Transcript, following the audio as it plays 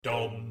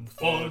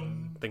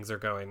fun. Things are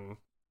going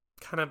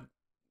kind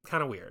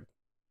of weird.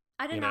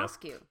 I didn't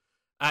ask you.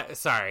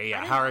 Sorry,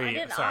 yeah. How are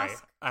you? Sorry,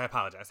 I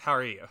apologize. How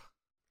are you?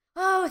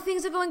 Oh,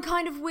 things are going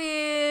kind of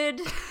weird.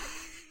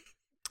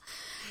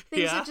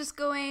 Things are just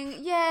going,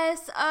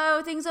 yes,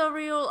 things are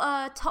real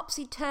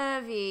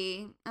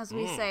topsy-turvy, as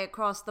we say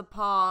across the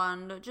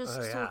pond.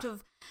 Just sort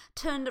of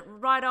turned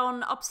right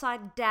on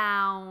upside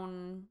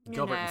down.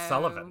 Gilbert and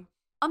Sullivan.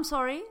 I'm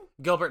sorry?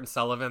 Gilbert and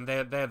Sullivan, they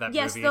have that movie,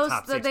 Yes,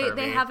 Topsy-Turvy.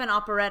 they have an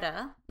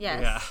operetta,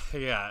 yes.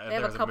 Yeah. They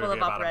have a couple of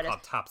operettas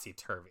called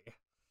Topsy-Turvy.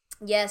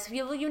 Yes,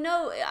 you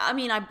know, I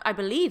mean, I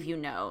believe you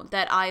know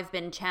that I've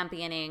been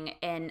championing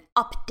an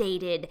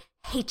updated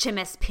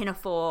HMS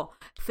Pinafore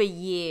for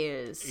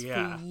years.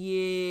 Yeah. For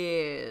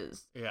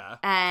years. Yeah.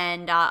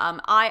 And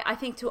I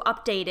think to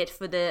update it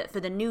for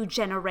the new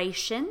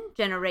generation,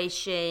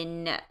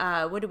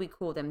 what do we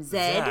call them? Z?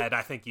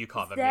 I think you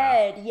call them,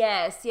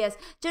 yes.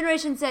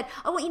 Generation Z.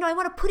 I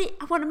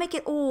want to make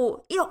it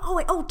all, it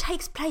all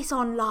takes place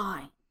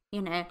online.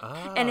 And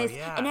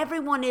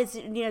everyone is,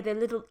 they're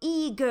little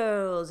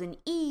e-girls and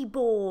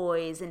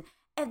e-boys and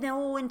they're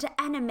all into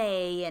anime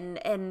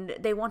and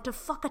they want to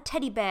fuck a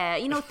teddy bear,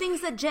 things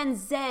that Gen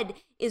Z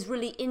is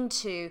really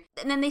into,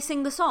 and then they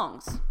sing the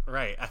songs.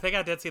 Right. I think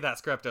I did see that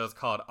script. It was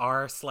called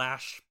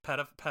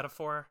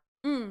r/Petaphore.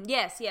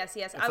 Yes.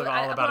 It's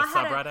all about a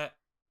subreddit.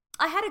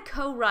 I had a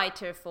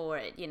co-writer for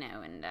it,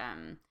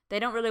 and they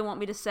don't really want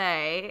me to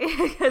say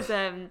because,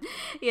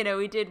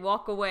 we did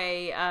walk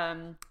away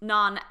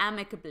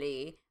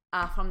non-amicably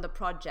from the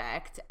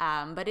project,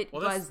 but it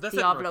was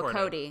Diablo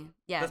Cody.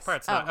 Yes. This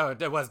part's not. Oh,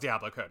 it was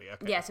Diablo Cody.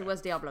 Okay. Yes, it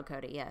was Diablo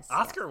Cody. Yes.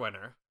 Oscar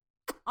winner.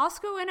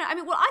 I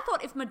mean, well, I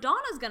thought if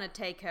Madonna's going to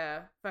take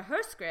her for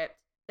her script,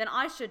 then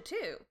I should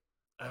too.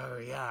 Oh,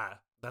 yeah.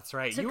 That's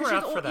right. So, you were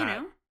up for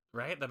that,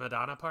 right? The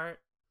Madonna part?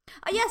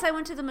 Yes, I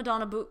went to the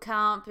Madonna boot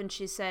camp, and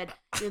she said,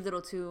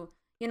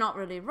 you're not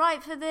really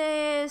right for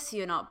this,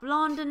 you're not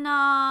blonde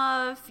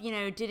enough,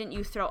 didn't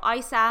you throw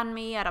ice on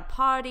me at a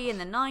party in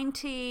the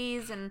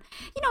 90s, and,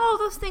 all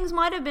those things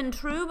might have been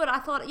true, but I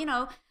thought,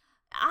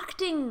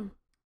 acting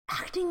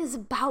is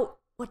about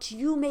what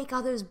you make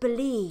others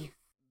believe.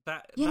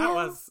 That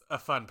was a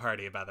fun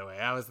party, by the way.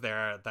 I was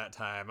there at that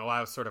time. Well,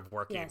 I was sort of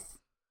working. Yes.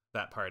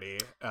 That party.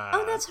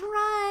 Oh, that's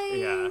right.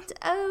 Yeah.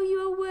 Oh,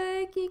 you were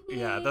working.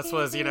 Yeah, this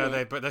was,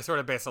 they sort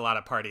of based a lot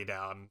of party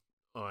down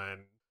on,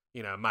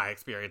 my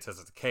experiences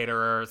as a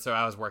caterer. So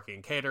I was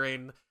working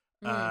catering.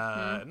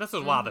 And this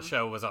was while the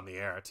show was on the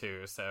air,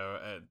 too. So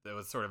it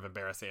was sort of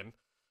embarrassing.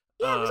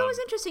 Yeah, it was always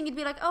interesting. You'd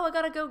be like, oh, I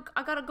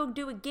gotta go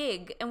do a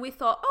gig. And we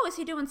thought, oh, is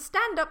he doing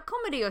stand-up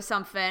comedy or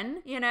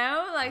something?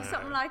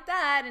 Something like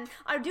that. And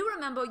I do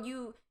remember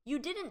you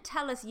didn't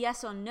tell us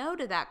yes or no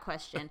to that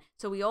question.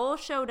 So we all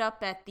showed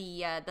up at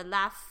the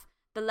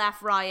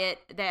Laugh Riot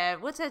there.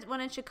 What's that one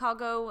in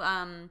Chicago?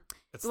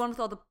 The one with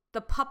all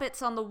the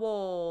puppets on the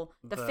wall,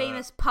 the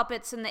famous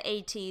puppets in the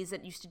 80s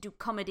that used to do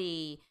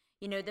comedy.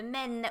 The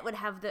men that would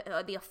have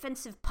the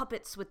offensive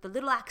puppets with the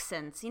little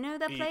accents. You know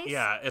that place?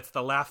 Yeah, it's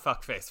the Laugh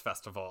Fuckface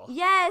Festival.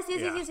 Yes.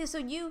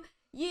 So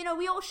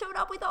we all showed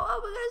up. We thought,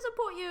 oh, we're going to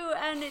support you.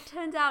 And it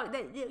turns out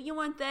that you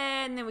weren't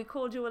there. And then we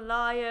called you a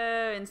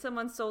liar. And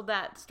someone sold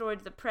that story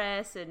to the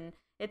press. And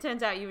it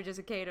turns out you were just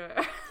a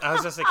caterer. I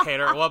was just a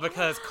caterer. Well,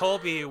 because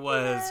Colby,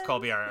 our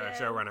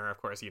showrunner,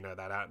 of course, you know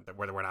that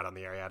we're not on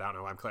the air yet. I don't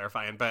know why I'm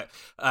clarifying. But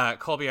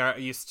Colby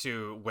used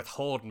to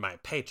withhold my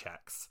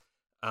paychecks.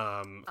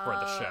 For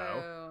the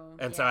show,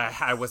 and so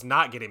I was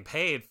not getting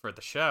paid for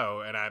the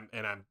show, and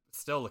I'm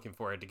still looking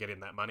forward to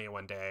getting that money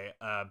one day.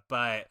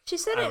 But she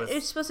said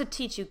it's supposed to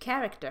teach you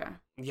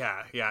character.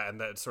 Yeah, and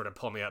that sort of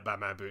pull me up by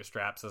my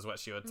bootstraps is what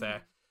she would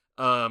say.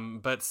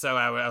 But so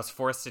I was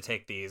forced to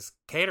take these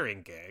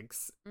catering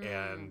gigs,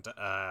 and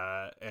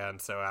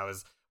so I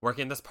was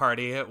working this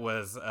party. It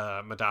was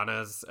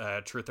Madonna's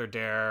Truth or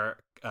Dare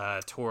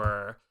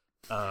tour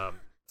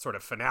sort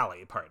of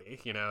finale party.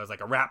 It was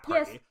like a rap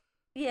party. Yes.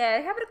 Yeah,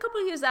 it happened a couple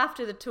of years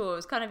after the tour. It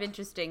was kind of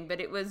interesting, but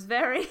it was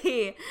very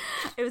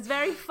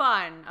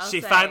fun.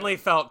 She finally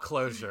felt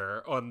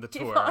closure on the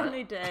tour. She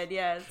finally did,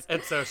 yes.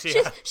 And so she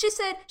said, you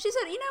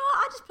know what?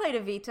 I just played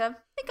Evita. I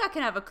think I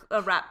can have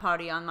a rap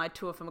party on my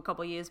tour from a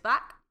couple of years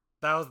back.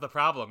 That was the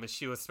problem, is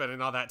she was spending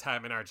all that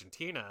time in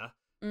Argentina,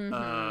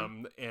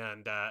 and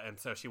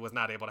so she was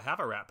not able to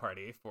have a rap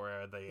party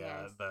for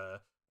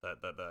the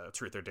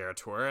Truth or Dare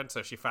tour, and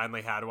so she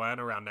finally had one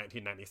around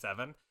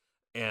 1997.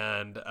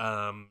 And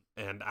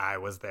I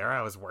was there.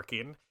 I was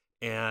working,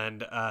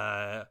 and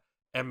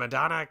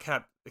Madonna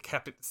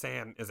kept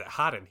saying, "Is it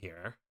hot in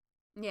here?"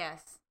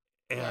 Yes.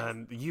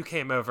 And you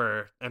came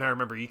over, and I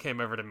remember you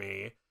came over to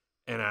me,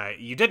 and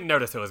you didn't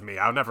notice it was me.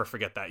 I'll never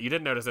forget that. You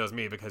didn't notice it was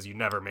me because you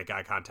never make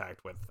eye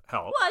contact with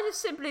help. Well, I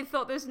just simply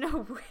thought there's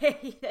no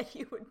way that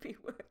you would be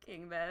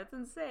working there. It's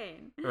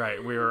insane.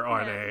 Right. We were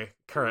on a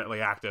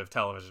currently active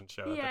television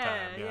show at the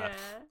time.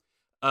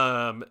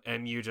 Yeah.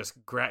 And you just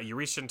you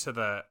reached into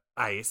the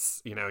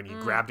ice, and you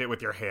grabbed it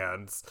with your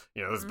hands.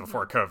 This is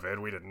before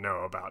COVID. We didn't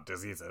know about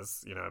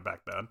diseases,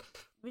 back then.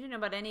 We didn't know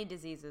about any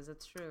diseases.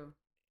 It's true.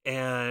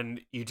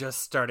 and you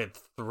just started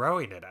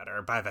throwing it at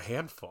her by the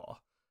handful.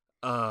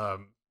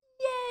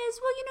 Yes,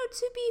 well,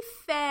 to be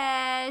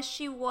fair,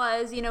 she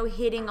was,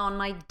 hitting on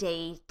my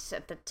date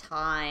at the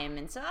time.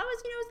 And so I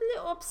was a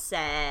little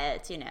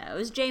upset, It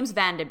was James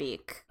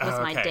Vanderbeek was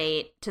my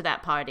date to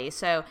that party.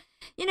 So,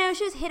 she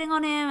was hitting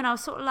on him and I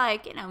was sort of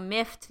like,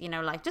 miffed,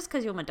 like just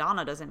because you're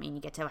Madonna doesn't mean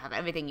you get to have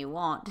everything you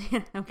want,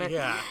 But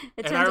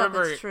it turns out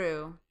that's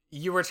true.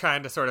 You were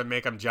trying to sort of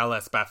make him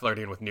jealous by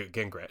flirting with Newt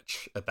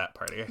Gingrich at that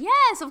party.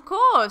 Yes, of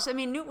course. I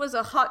mean, Newt was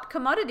a hot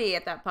commodity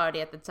at that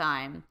party at the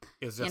time.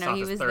 He was just off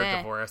his third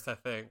divorce, I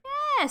think.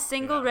 Yeah,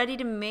 single, ready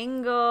to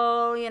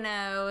mingle,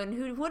 and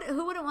who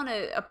wouldn't want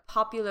a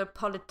popular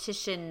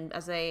politician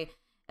as a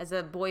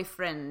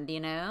boyfriend,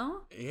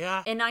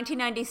 Yeah. In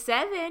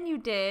 1997, you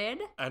did.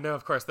 I know,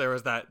 of course, there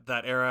was that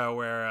era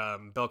where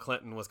Bill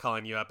Clinton was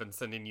calling you up and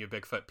sending you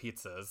Bigfoot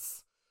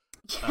pizzas.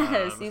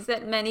 Yes, he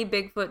sent many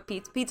Pizza Hut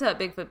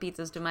Bigfoot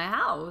pizzas to my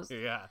house.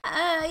 Yeah.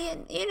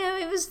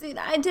 It was.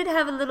 I did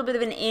have a little bit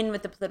of an in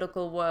with the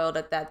political world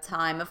at that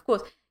time. Of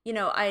course,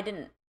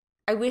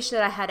 I wish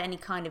that I had any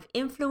kind of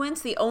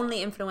influence. The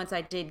only influence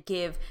I did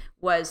give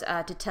was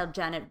to tell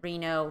Janet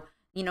Reno,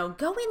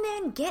 go in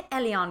there and get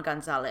Elian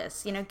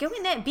Gonzalez. Go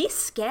in there, be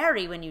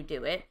scary when you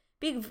do it.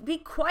 Be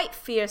quite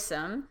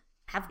fearsome.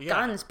 Have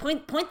guns,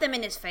 point them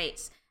in his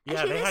face. And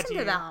yeah, she they had listened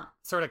to that.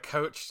 Sort of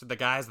coached the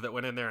guys that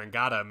went in there and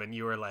got him, and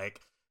you were like,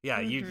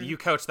 you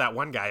coached that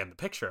one guy in the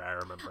picture, I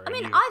remember. I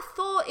mean, I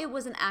thought it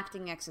was an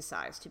acting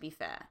exercise, to be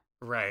fair.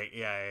 Right,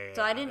 yeah.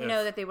 So I didn't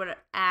know that they were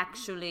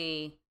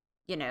actually,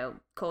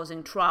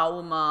 causing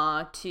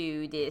trauma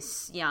to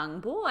this young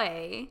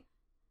boy.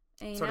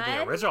 Sort of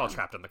the original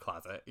Trapped in the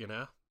Closet,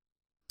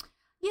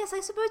 Yes,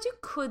 I suppose you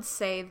could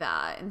say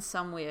that in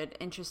some weird,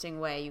 interesting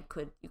way. You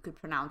could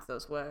pronounce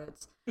those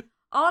words.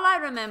 All I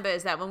remember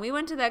is that when we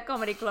went to that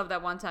comedy club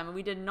that one time, and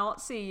we did not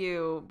see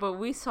you, but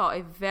we saw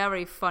a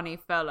very funny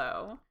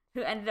fellow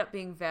who ended up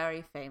being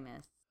very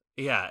famous.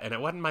 Yeah, and it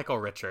wasn't Michael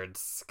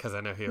Richards, because I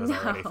know he was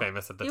already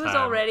famous at the time. He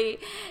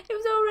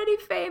was already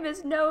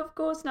famous. No, of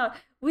course not.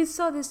 We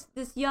saw this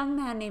young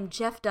man named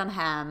Jeff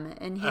Dunham,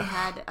 and he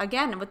had,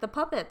 again, with the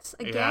puppets,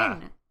 again.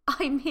 Yeah.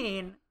 I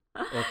mean...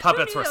 Well,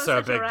 puppets were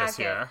so big this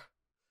year.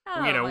 Oh,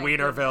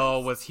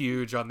 Wienerville was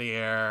huge on the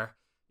air.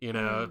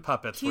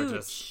 Puppets huge. Were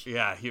just,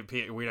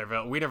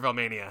 Wienerville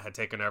Mania had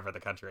taken over the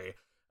country.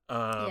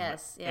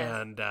 Yes.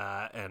 And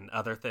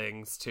other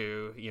things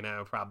too,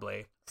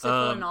 probably.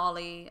 Syphil and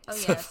Ollie. Oh,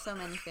 yeah, so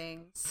many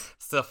things.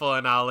 Syphil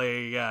and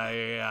Ollie,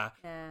 yeah.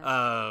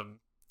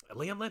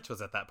 Liam Lynch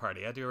was at that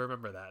party. I do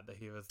remember that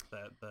he was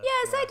that.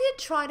 Yes, I did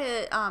try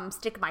to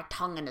stick my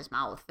tongue in his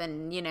mouth,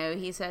 and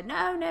he said,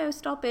 "No,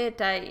 stop it.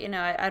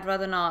 I'd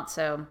rather not."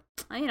 So,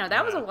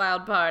 that was a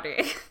wild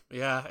party.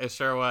 Yeah, it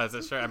sure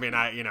was. I mean,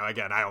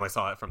 again, I only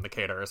saw it from the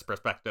caterer's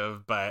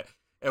perspective, but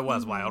it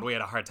was wild. We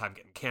had a hard time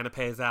getting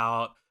canapes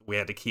out. We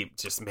had to keep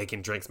just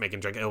making drinks.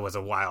 It was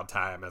a wild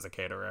time as a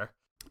caterer.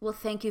 Well,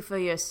 thank you for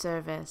your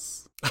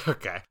service.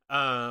 Okay.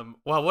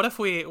 Well, what if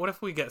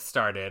we get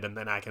started and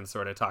then I can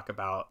sort of talk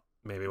about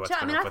maybe what's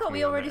going on with me. I thought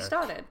we already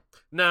started.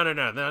 No,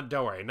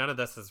 don't worry. None of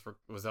this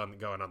was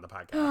going on the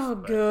podcast. Oh,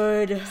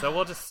 good. So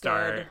we'll just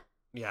start. Good.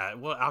 Yeah,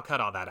 well, I'll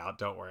cut all that out.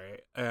 Don't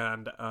worry.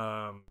 And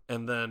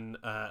then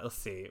let's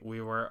see.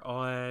 We were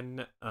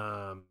on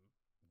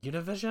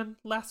Univision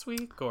last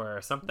week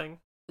or something.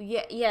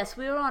 Yeah. Yes,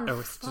 we were on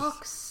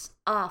Fox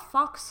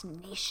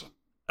Nation.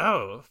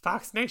 Oh,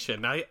 Fox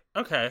Nation.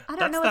 Okay. I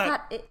don't know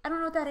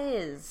what that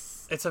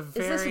is. It's a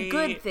very... Is this a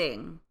good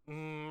thing?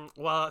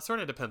 Well, it sort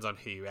of depends on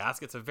who you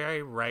ask. It's a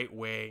very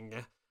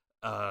right-wing...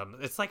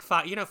 it's like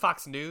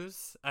Fox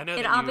News. I know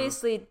it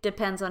obviously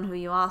depends on who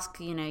you ask.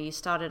 You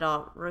started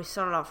off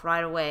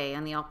right away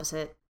on the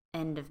opposite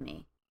end of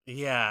me.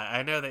 Yeah,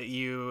 I know that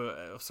you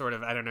sort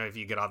of... I don't know if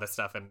you get all this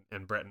stuff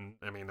in Britain.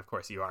 I mean, of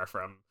course, you are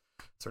from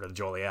sort of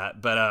Joliet,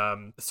 but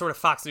sort of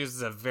Fox News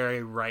is a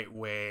very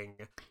right-wing...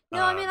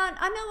 No, I mean,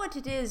 I know what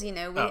it is.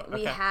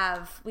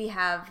 We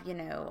have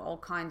all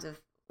kinds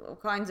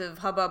of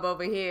hubbub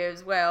over here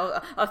as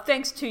well.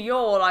 Thanks to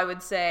y'all, I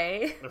would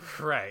say.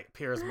 Right,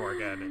 Piers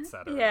Morgan,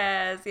 etc.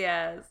 Yes,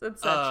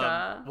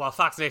 etc. While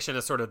Fox Nation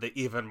is sort of the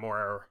even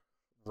more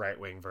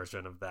right-wing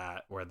version of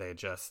that, where they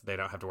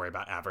don't have to worry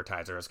about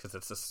advertisers because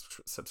it's a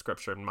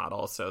subscription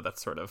model. So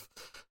that's sort of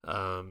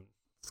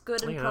it's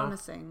good and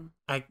promising.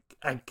 I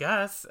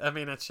guess. I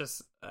mean, it's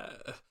just.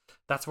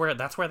 That's where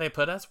they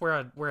put us.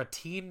 We're a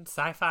teen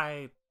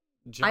sci-fi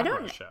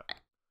genre show.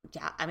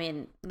 Yeah, I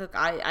mean, look,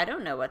 I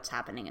don't know what's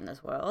happening in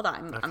this world.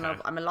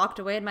 I'm locked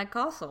away in my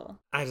castle.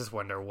 I just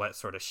wonder what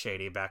sort of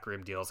shady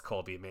backroom deals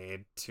Colby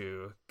made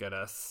to get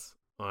us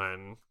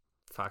on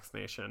Fox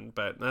Nation.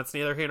 But that's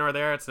neither here nor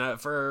there. It's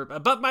not for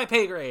above my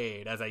pay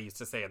grade, as I used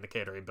to say in the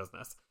catering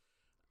business.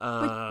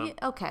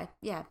 Okay,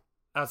 yeah.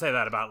 I'll say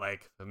that about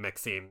like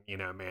mixing,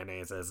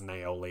 mayonnaises and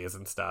aiolis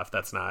and stuff.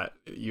 That's not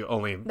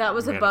that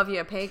was above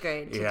your pay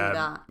grade to do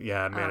that.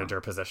 Yeah,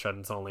 manager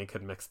positions only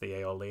could mix the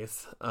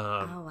aiolis.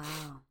 Oh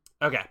wow.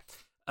 Okay,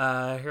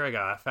 here we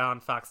go. I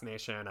found Fox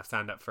Nation. I've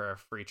signed up for a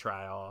free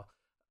trial.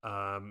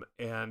 And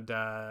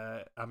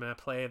I'm going to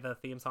play the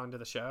theme song to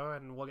the show,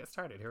 and we'll get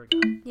started. Here we go.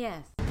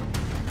 Yes.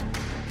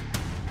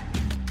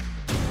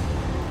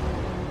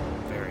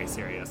 Very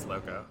serious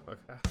logo.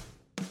 Okay.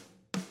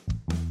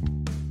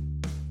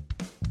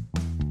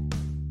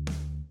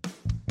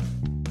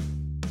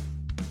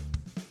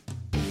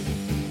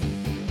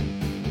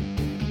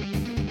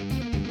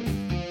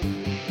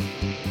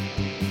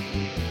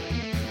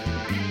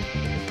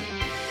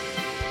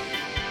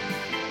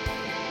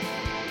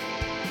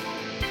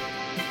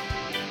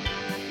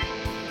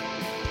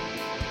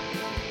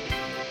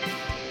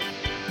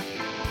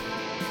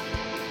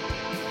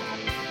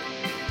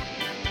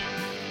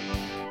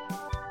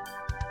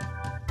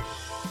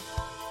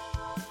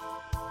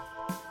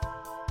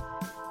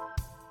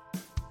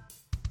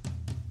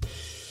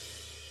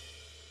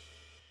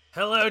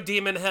 Hello,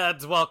 Demon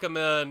Heads. Welcome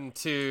in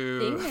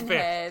to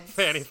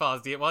Fanny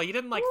Falls. Well, you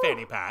didn't like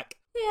Fanny Pack.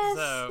 Yes,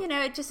 so...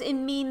 it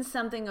means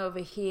something over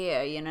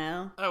here,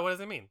 Oh, what does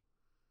it mean?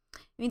 It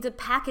means a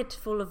packet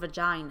full of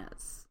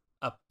vaginas.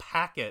 A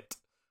packet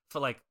for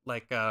like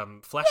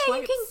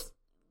fleshlights?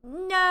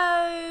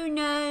 Yeah, you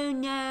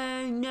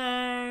can...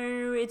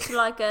 No. It's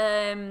like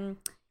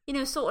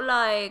sort of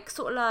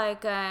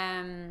like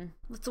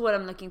what's the word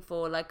I'm looking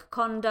for? Like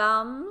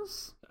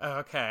condoms. Oh,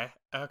 okay.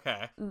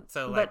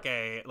 So like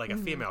a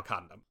female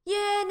condom.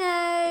 Yeah,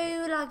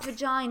 no, like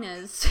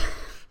vaginas.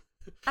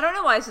 I don't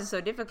know why this is so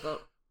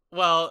difficult.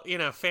 Well,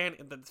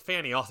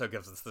 Fanny also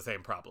gives us the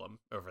same problem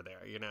over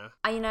there, You know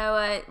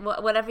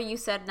whatever you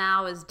said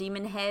now is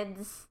demon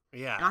heads.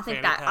 Yeah, and I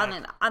think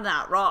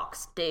that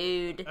rocks,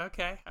 dude.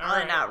 Okay, I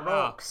think that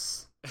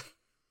rocks.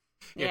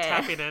 You're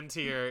tapping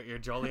into your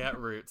Joliet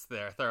roots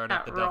there, throwing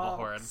up the devil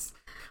horns.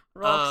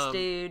 Rocks,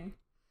 dude.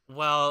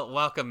 Well,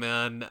 welcome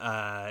in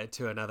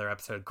to another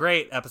episode.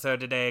 Great episode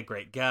today.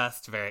 Great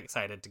guest. Very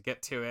excited to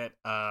get to it.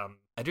 I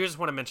do just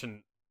want to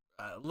mention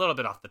a little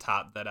bit off the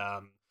top that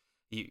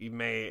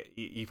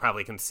you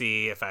probably can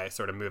see if I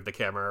sort of move the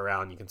camera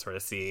around. You can sort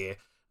of see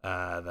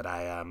that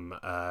I am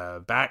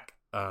back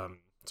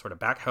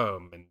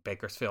home in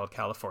Bakersfield,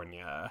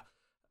 California.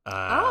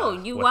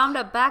 You wound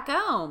up back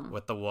home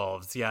with the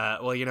Wolves. Yeah.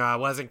 Well, I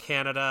was in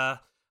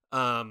Canada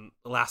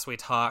last we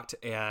talked,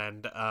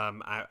 and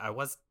I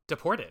was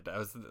deported. I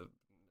was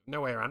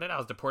no way around it. I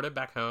was deported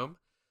back home.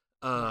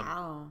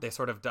 Wow. They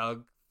sort of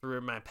dug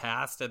through my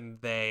past, and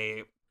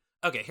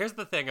here's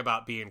the thing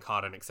about being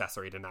caught an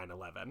accessory to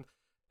 9/11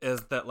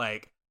 is that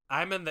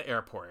I'm in the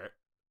airport,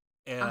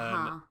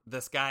 and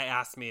this guy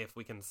asked me if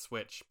we can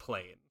switch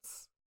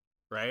planes,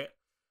 right?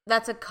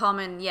 That's a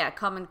common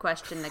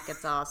question that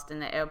gets asked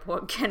in the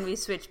airport. Can we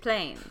switch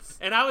planes?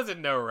 And I was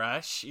in no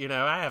rush.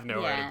 I have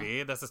nowhere to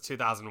be. This is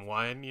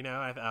 2001.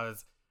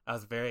 I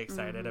was very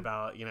excited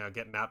about,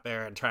 getting out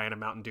there and trying a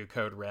Mountain Dew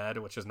Code Red,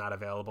 which was not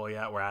available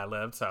yet where I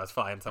lived. So I was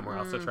flying somewhere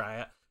else to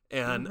try it.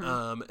 And,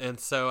 and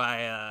so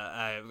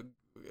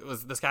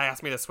this guy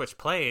asked me to switch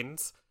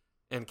planes,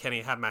 and can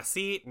he have my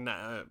seat? And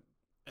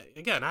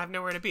again, I have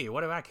nowhere to be.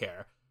 What do I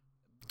care?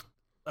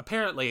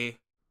 Apparently,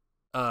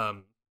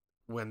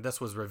 when this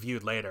was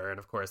reviewed later, and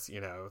of course,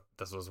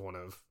 this was one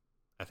of,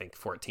 I think,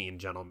 14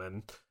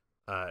 gentlemen,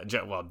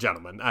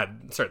 gentlemen,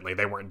 certainly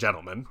they weren't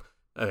gentlemen.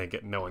 I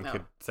think no one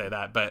could say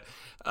that, but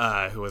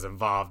who was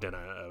involved in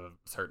a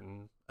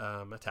certain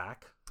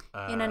attack.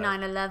 In a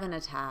 9/11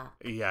 attack.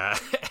 Yeah.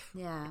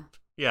 Yeah.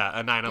 Yeah,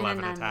 a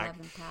 9/11 attack.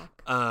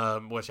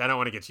 Which I don't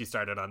want to get you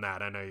started on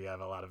that. I know you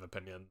have a lot of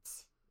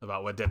opinions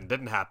about what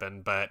didn't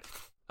happen, but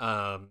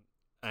I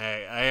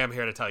am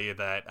here to tell you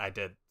that I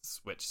did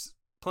switch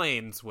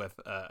planes with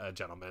a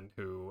gentleman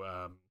who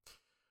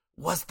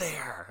was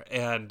there,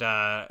 and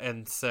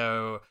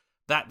so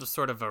that was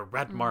sort of a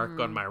red mark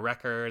on my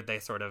record. They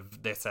said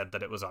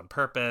that it was on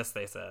purpose.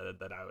 They said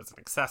that I was an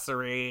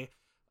accessory.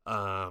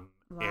 Wow.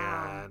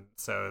 And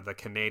so the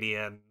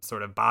Canadian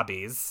sort of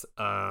bobbies,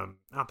 I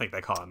don't think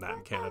they call them that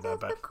in Canada,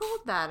 but they're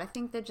called that. I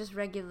think they're just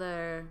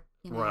regular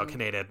Royal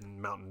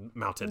Canadian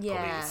Mounted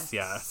Police.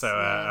 Yeah. So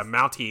a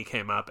Mountie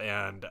came up,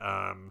 and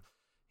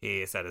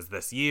he said, "Is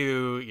this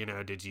you?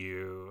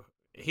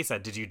 He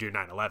said, "Did you do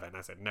 9/11?"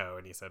 I said, "No."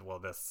 And he said, "Well,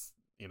 this,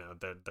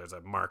 there's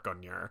a mark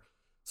on your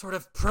sort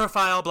of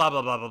profile, blah,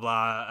 blah, blah, blah,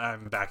 blah.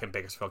 I'm back in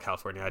Bakersfield,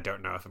 California. I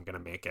don't know if I'm going to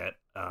make it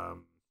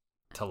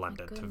to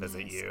London to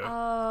visit you."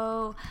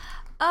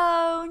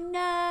 Oh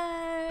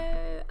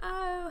no.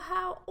 Oh,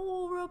 how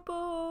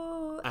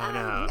horrible. I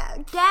know.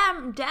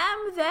 Damn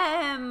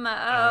them.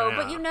 Oh,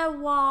 but you know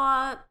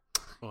what?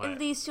 At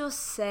least you're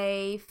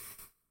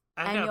safe.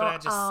 I know,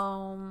 but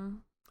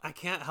I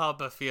can't help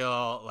but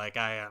feel like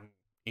I am,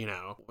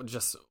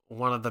 just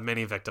one of the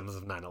many victims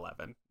of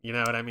 9/11. You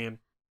know what I mean?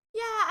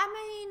 Yeah,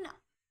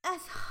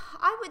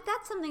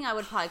 that's something I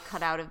would probably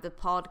cut out of the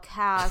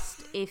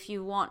podcast if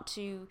you want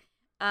to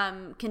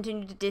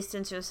continue to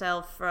distance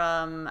yourself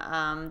from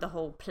the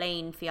whole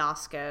plane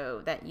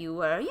fiasco that you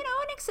were, an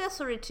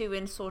accessory to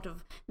in sort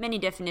of many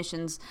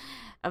definitions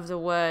of the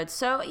word.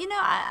 So, you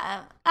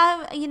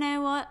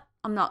know what?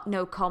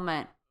 No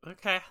comment.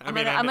 Okay. I'm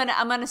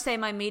gonna say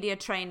my media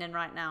training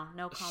right now.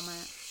 No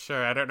comment.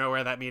 Sure, I don't know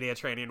where that media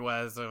training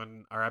was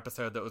on our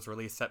episode that was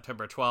released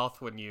September 12th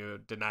when you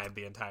denied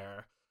the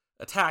entire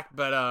attack,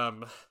 but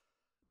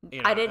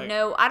I didn't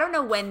know. I don't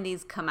know when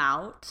these come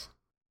out.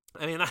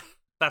 I mean,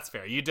 that's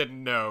fair. You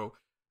didn't know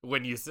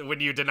when you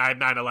denied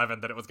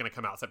 9/11 that it was going to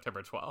come out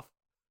September 12th.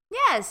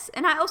 Yes,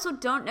 and I also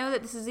don't know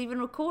that this is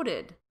even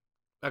recorded.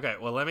 Okay,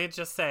 well, let me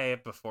just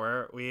say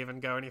before we even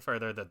go any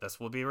further that this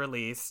will be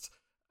released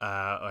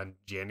on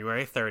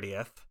January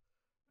 30th.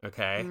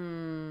 Okay,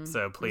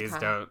 so please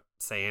don't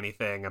say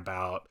anything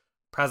about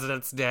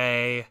President's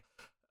Day,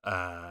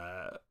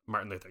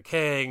 Martin Luther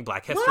King,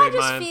 Black History Month.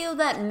 Well, I just feel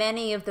that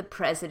many of the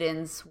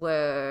presidents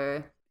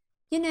were,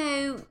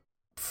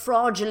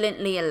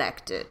 fraudulently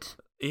elected.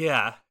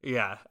 Yeah.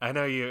 I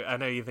know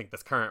you think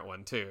this current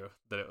one too,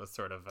 that it was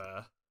sort of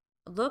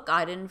Look,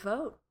 I didn't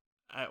vote.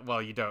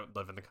 Well, you don't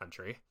live in the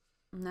country.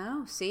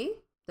 No, see?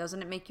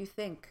 Doesn't it make you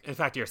think? In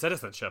fact, your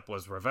citizenship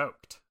was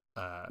revoked.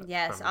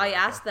 Yes, I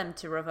asked them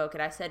to revoke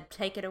it. I said,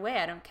 take it away.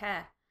 I don't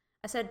care.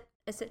 I said,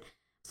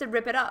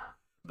 rip it up.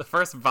 The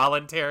first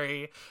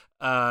voluntary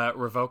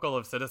revocal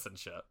of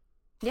citizenship.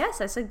 Yes,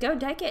 I said, go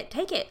take it.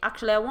 Take it.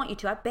 Actually, I want you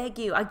to. I beg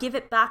you. I give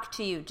it back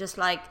to you. Just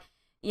like,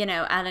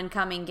 Alan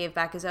Cumming gave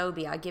back his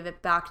Obi. I give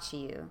it back to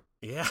you.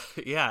 Yeah.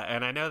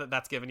 And I know that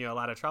that's given you a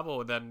lot of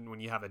trouble. Then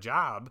when you have a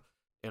job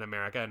in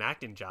America, an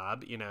acting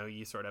job,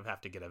 you sort of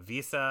have to get a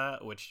visa,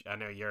 which I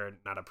know you're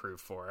not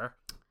approved for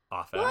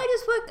often. Well,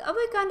 I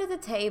work under the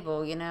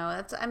table,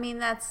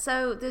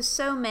 there's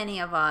so many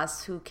of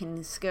us who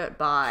can skirt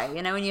by,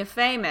 when you're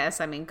famous,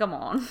 come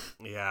on.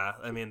 Yeah,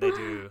 they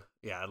do,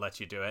 let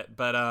you do it.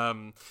 But,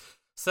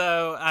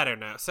 so, I don't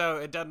know. So,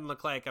 it doesn't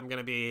look like I'm going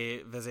to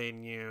be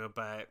visiting you,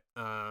 but,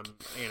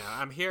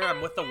 I'm here.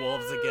 I'm with the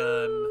wolves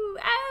again.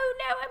 Oh,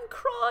 no, I'm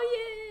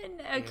crying.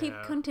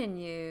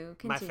 Continue.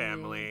 My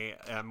family.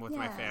 I'm with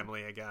my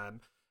family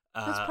again.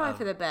 That's probably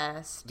for the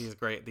best. These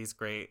great,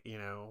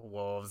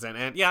 wolves.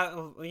 And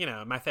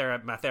my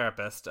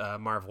therapist,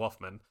 Marv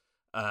Wolfman,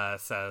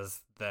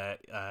 says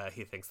that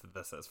he thinks that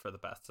this is for the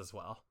best as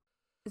well.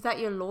 Is that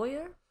your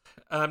lawyer?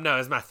 No,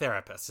 it's my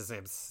therapist. His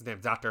name's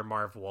Dr.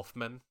 Marv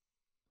Wolfman.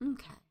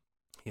 Okay.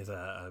 He's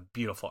a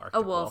beautiful Arctic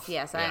wolf. A wolf,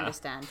 yes, I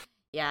understand.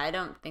 Yeah, I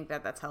don't think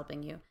that that's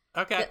helping you.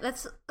 Okay. Why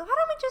don't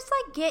we just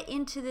get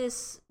into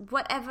this,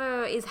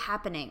 whatever is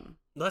happening?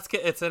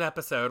 It's an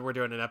episode. We're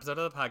doing an episode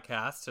of the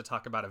podcast to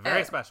talk about a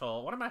very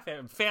special, one of my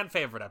fan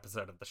favorite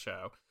episode of the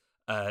show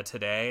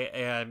today.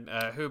 And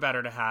who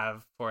better to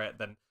have for it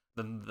than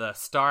the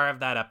star of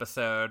that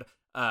episode,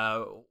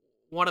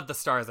 one of the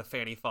stars of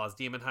Fanny Falls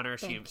Demon Hunter.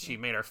 She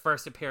made her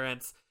first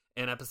appearance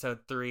in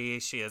episode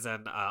 3. She is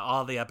in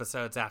all the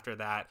episodes after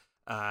that.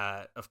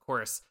 Of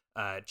course,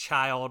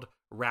 child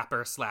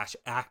rapper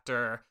 /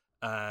 actor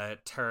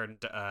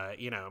turned,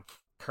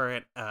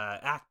 current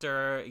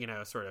actor,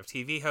 sort of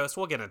TV host.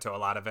 We'll get into a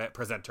lot of it.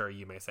 Presenter,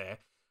 you may say.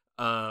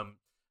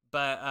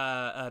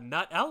 But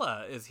Nut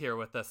Ella is here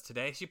with us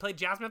today. She played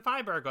Jasmine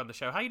Feinberg on the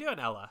show. How you doing,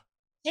 Ella?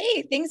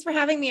 Hey, thanks for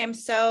having me. I'm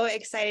so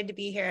excited to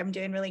be here. I'm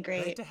doing really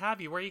great. Great to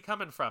have you. Where are you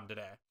coming from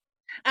today?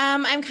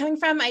 I'm calling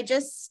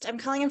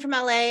in from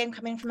LA. I'm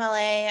coming from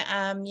LA.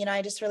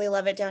 I just really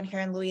love it down here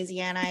in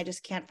Louisiana. I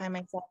just can't find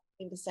myself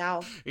in the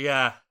South.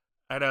 Yeah,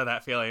 I know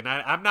that feeling.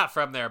 I'm not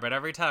from there, but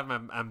every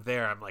time I'm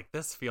there, I'm like,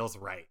 this feels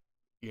right,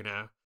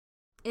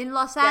 In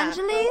Los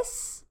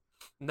Angeles?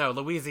 No,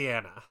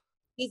 Louisiana.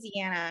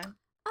 Louisiana.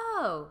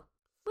 Oh,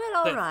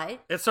 well, all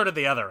right. It's sort of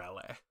the other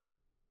LA.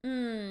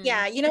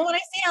 Yeah, when I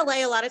say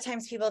LA, a lot of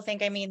times people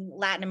think I mean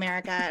Latin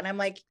America, and I'm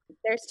like,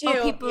 there's two.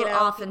 People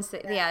often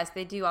say, yes,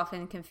 they do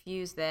often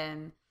confuse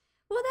them.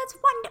 Well, that's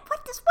one. What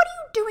are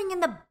you doing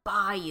in the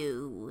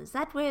bayou? Is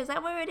that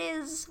where it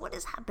is? What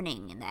is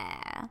happening in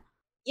there?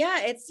 Yeah,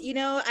 it's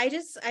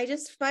I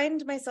just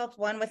find myself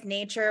one with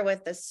nature,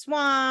 with the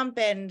swamp,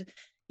 and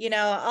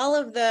all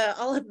of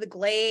the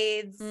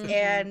glades,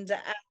 and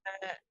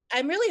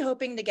I'm really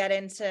hoping to get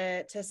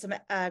into some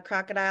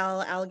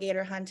crocodile,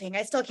 alligator hunting.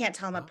 I still can't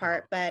tell them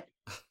apart, but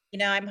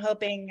I'm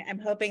hoping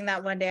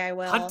that one day I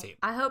will. Hunting.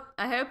 I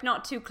hope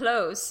not too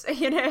close.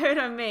 You know what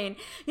I mean?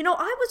 I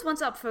was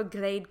once up for a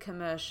Glade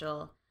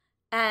commercial,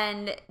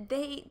 and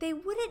they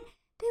wouldn't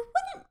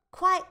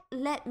quite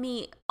let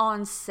me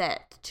on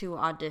set to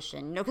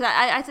audition. Because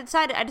I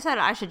decided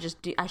I should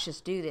just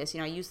do this.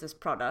 Use this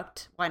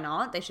product. Why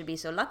not? They should be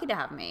so lucky to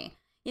have me.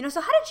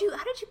 So how did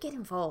you get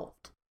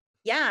involved?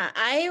 Yeah,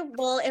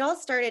 it all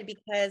started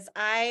because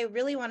I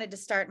really wanted to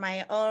start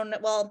my own,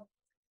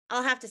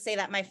 I'll have to say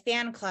that my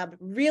fan club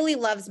really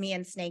loves me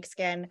in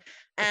snakeskin.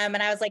 And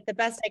I was like, the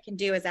best I can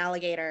do is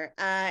alligator.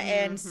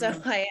 And so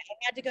I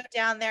had to go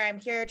down there. I'm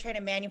here trying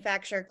to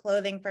manufacture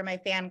clothing for my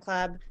fan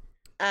club.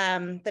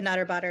 The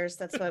Nutter Butters,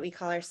 that's what we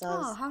call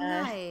ourselves. Oh, how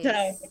nice.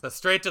 So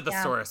straight to the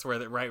source, where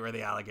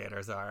the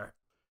alligators are.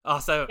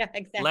 Also,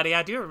 exactly. Letty,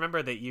 I do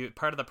remember that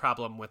part of the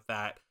problem with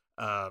that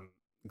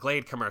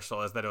Glade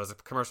commercial is that it was a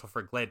commercial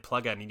for Glade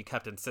plugin, and you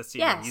kept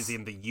insisting on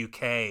using the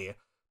UK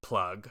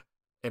plug,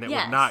 and it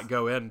would not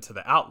go into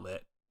the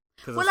outlet.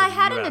 Well, I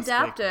had an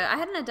adapter. I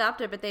had an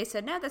adapter, but they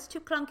said, no, that's too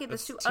clunky.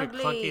 That's too ugly.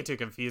 Too clunky, too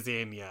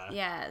confusing, yeah.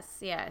 Yes,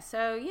 yeah.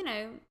 So,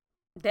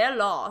 their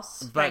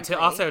loss. But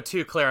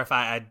to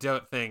clarify, I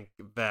don't think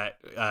that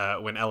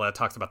when Ella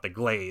talks about the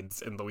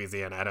glades in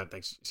Louisiana, I don't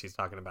think she's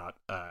talking about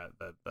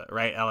the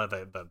right, Ella,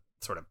 the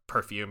sort of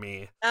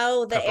perfumey.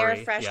 Oh, the peppery.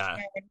 air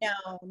freshener. Yeah.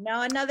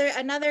 No,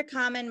 another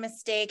common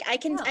mistake. I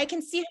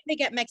can see how they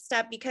get mixed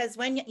up, because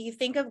when you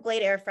think of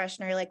Glade air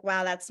freshener, you're like,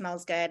 wow, that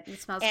smells good.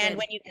 It smells and good.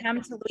 When you come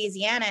to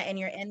Louisiana and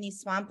you're in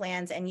these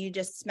swamplands and you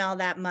just smell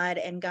that mud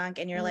and gunk,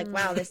 and you're like,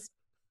 wow, this.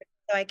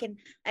 So I can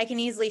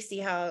easily see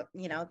how,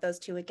 those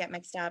two would get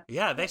mixed up.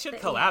 Yeah, they should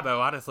collabo,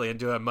 honestly, and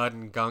do a mud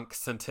and gunk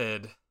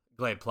scented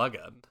Glade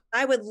plug-in.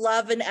 I would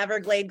love an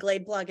Everglade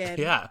Glade plug-in.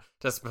 Yeah,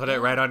 just put it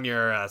right on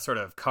your sort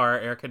of car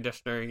air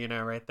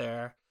conditioner, right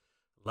there.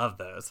 Love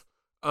those.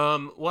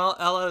 Well,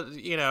 Ella,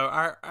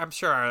 I'm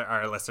sure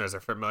our listeners are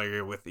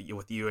familiar with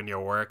you and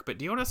your work, but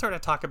do you want to sort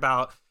of talk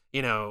about,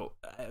 we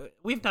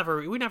never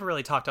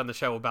really talked on the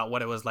show about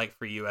what it was like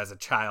for you as a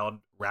child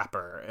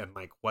rapper, and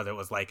like what it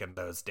was like in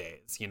those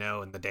days,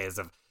 in the days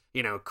of,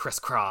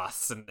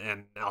 crisscross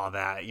and all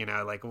that,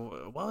 like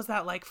what was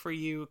that like for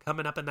you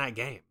coming up in that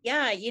game?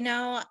 Yeah,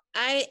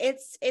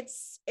 it's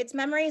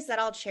memories that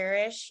I'll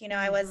cherish.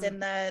 I was in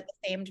the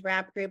famed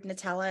rap group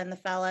Nutella and the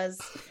Fellas,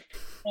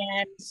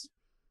 and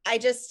I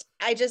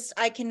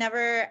can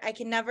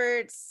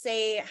never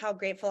say how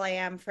grateful I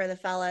am for the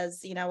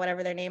Fellas,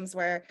 whatever their names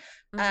were.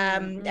 I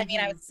mean,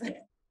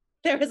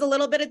 there was a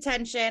little bit of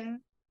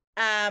tension,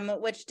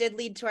 which did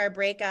lead to our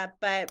breakup,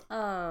 but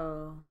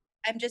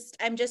I'm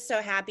just so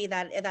happy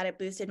that it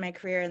boosted my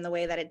career in the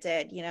way that it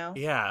did,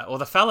 Yeah, well,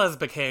 the Fellas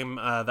became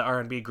the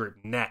R&B group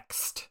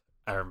Next.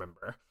 I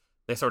remember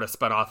they sort of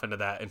spun off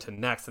into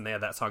Next, and they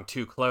had that song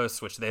Too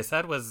Close, which they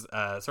said was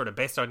sort of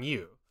based on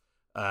you.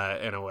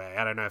 In a way,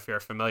 I don't know if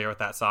you're familiar with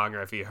that song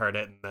or if you heard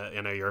it.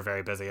 You were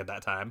very busy at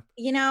that time.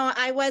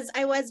 I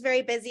was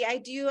very busy. I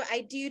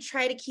do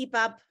try to keep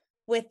up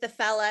with the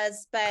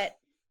Fellas, but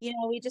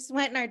we just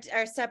went in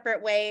our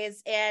separate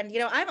ways. And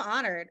I'm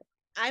honored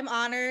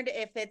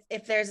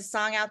if there's a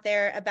song out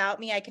there about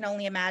me. I can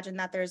only imagine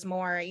that there's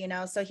more.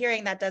 So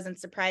hearing that doesn't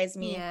surprise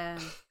me. Yeah.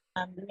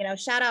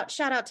 Shout out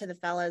to the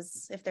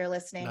Fellas if they're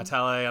listening.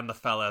 Nutella and the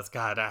Fellas.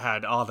 God, I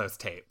had all those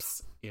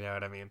tapes. You know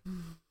what I mean?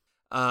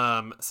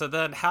 So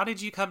then how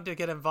did you come to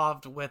get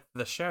involved with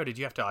the show? Did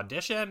you have to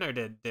audition, or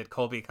did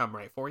Colby come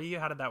right for you?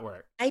 How did that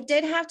work? I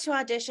did have to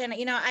audition.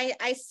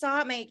 I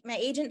saw my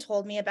agent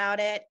told me about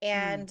it,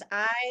 and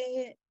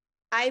I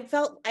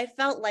felt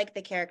like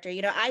the character.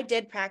 I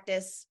did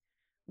practice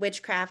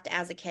witchcraft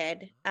as a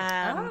kid.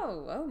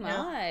 Oh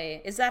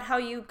my. Is that how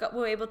you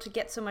were able to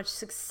get so much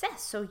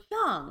success so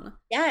young?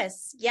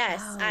 Yes.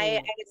 Oh.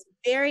 I was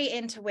very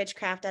into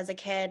witchcraft as a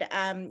kid.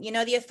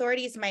 The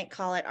authorities might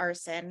call it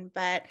arson,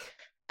 but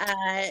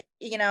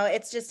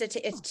it's just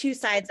it's two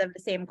sides of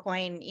the same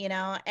coin,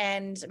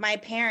 and my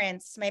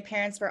parents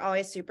were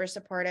always super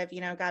supportive,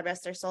 God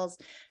rest their souls.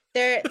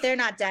 They're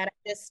not dead.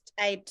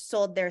 I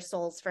sold their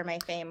souls for my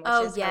fame.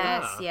 Which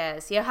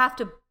yes. You have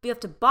to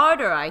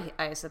barter,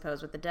 I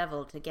suppose, with the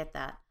devil to get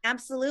that.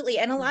 Absolutely.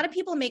 And a lot of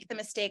people make the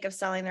mistake of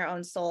selling their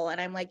own soul.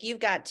 And I'm like, you've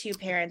got two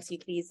parents. You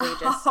could easily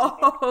just.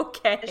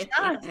 Okay.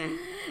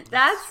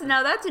 That's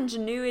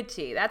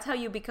ingenuity. That's how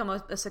you become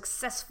a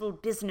successful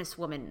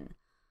businesswoman.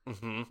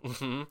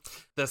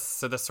 This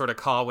sort of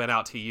call went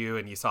out to you,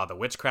 and you saw the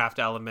witchcraft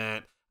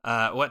element.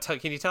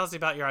 Can you tell us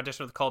about your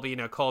audition with Colby?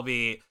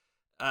 Colby,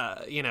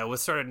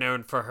 was sort of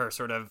known for her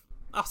sort of,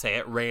 I'll say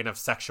it, reign of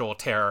sexual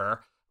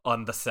terror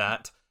on the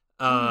set.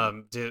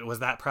 Was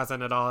that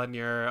present at all in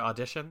your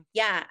audition?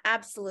 Yeah,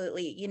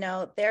 absolutely.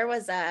 There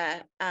was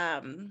an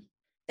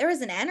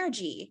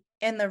energy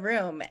in the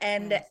room,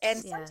 and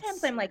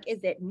sometimes I'm like,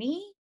 is it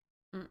me?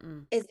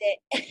 Mm-mm. Is it?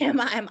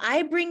 Am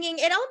I bringing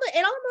it?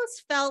 It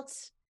almost felt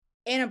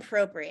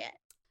inappropriate.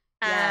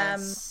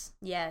 Yes.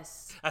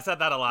 I said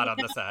that a lot on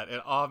the set.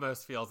 It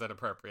almost feels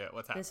inappropriate.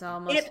 What's happening? This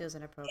almost feels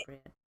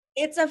inappropriate.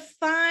 It's a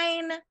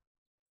fine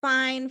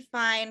line,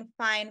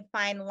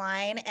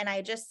 and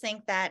I just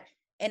think that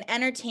in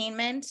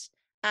entertainment,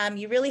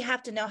 you really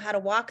have to know how to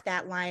walk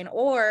that line,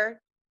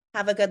 or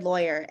have a good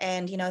lawyer.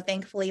 And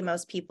thankfully,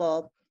 most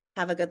people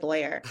have a good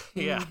lawyer.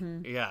 Yeah.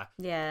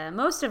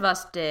 Most of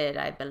us did,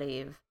 I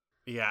believe.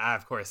 Yeah,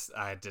 of course,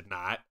 I did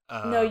not.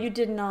 No, you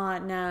did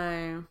not,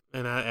 no.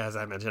 And as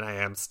I mentioned, I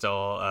am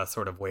still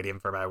sort of waiting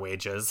for my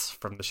wages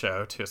from the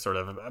show to sort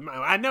of...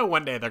 I know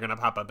one day they're going to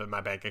pop up in my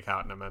bank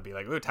account, and I'm going to be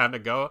like, ooh, time to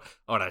go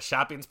on a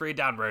shopping spree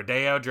down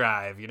Rodeo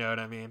Drive. You know what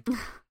I mean?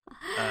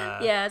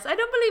 Yes, I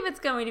don't believe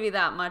it's going to be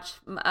that much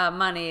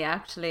money,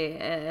 actually,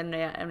 in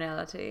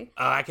reality.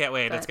 Oh, I can't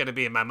wait. But it's going to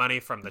be my money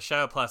from the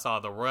show, plus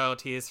all the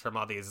royalties from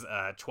all these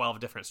 12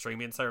 different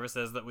streaming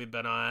services that we've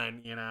been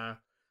on,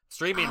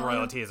 Streaming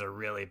royalties are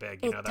really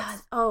big,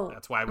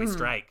 that's why we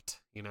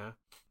striked,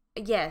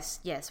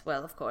 Yes,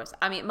 well, of course.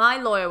 I mean, my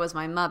lawyer was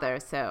my mother,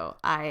 so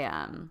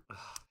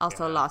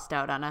also lost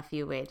out on a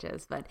few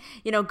wages. But,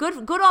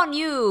 good on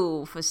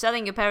you for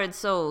selling your parents'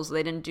 souls.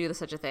 They didn't do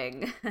such a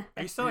thing.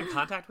 Are you still in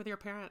contact with your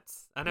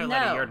parents? I know, No.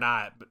 Letty, you're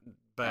not,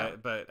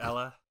 but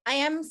Ella? I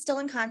am still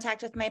in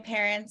contact with my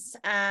parents.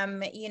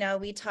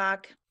 We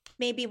talk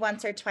maybe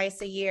once or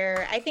twice a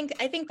year. I think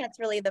that's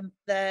really the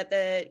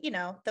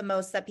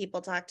most that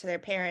people talk to their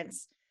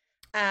parents.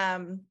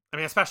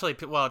 Especially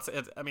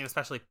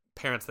especially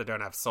parents that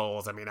don't have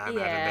souls. I imagine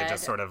they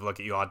just sort of look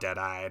at you all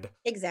dead-eyed.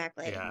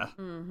 Exactly. Yeah.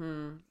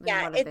 Mm-hmm.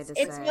 Yeah,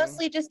 it's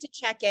mostly just to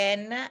check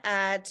in,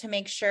 to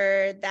make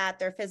sure that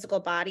their physical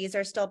bodies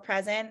are still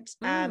present.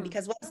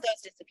 Because once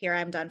those disappear,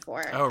 I'm done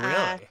for. Oh,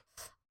 really?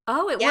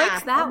 It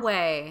works that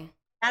way.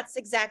 That's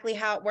exactly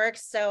how it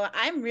works. So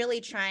I'm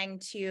really trying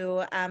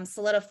to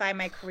solidify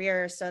my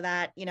career so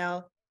that,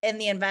 in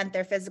the event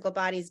their physical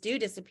bodies do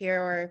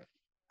disappear or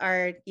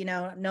are,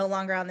 no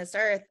longer on this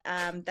earth,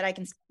 that I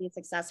can still be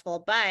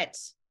successful. But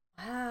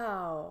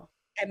wow,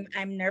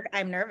 I'm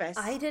nervous.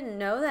 I didn't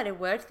know that it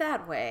worked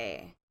that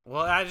way.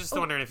 Well, I was just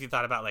wondering if you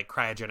thought about like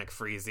cryogenic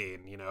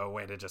freezing, a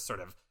way to just sort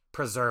of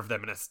preserve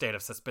them in a state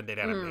of suspended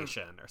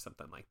animation or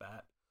something like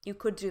that. You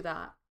could do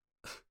that.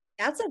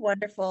 That's a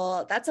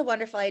wonderful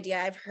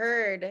idea. I've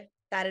heard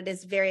that it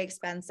is very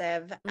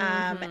expensive.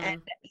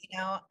 And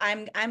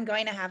I'm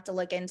going to have to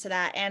look into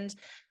that. And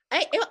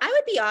I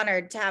would be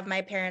honored to have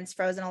my parents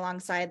frozen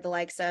alongside the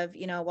likes of,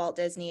 Walt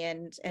Disney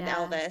and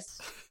Elvis.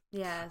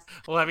 Yes.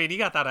 Well, you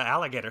got that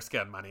alligator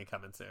skin money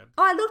coming soon.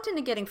 Oh, I looked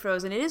into getting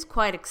frozen. It is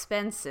quite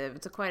expensive.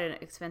 It's quite an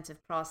expensive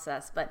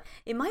process, but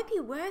it might be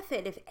worth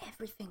it if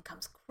everything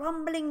comes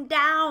crumbling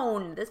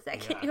down the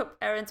second your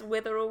parents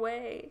wither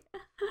away.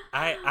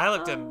 I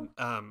looked in,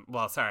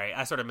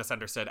 I sort of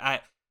misunderstood.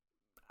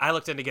 I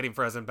looked into getting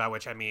frozen, by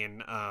which I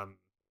mean, I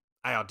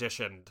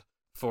auditioned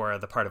for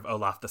the part of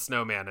Olaf the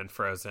Snowman in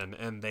Frozen,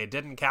 and they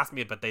didn't cast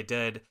me, but they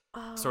did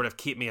sort of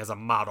keep me as a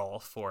model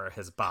for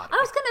his body. I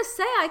was gonna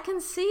say, I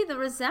can see the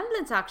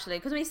resemblance, actually,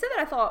 because when you said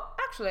that, I thought,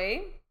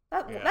 actually,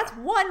 that's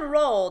one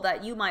role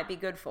that you might be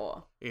good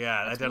for.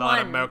 Yeah, I did a lot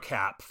of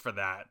mocap for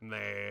that, and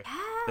they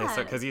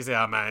because usually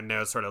my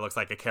nose sort of looks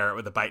like a carrot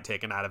with a bite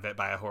taken out of it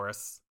by a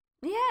horse.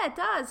 Yeah, it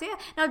does, yeah.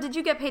 Now, did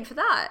you get paid for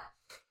that?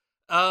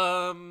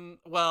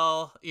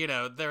 Well,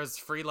 there's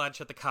free lunch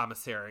at the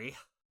commissary.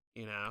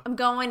 I'm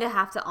going to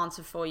have to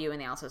answer for you, and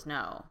the answer is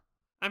no.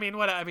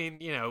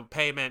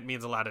 Payment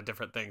means a lot of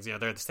different things.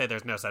 They say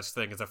there's no such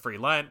thing as a free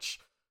lunch.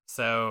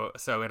 So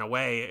in a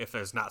way, if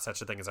there's not such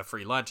a thing as a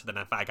free lunch, then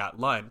if I got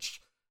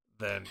lunch,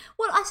 then...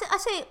 Well,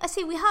 I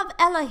say we have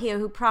Ella here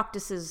who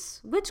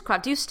practices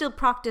witchcraft. Do you still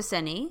practice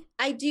any?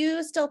 I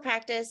do still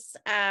practice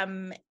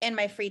in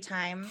my free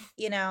time.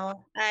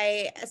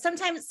 I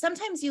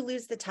sometimes you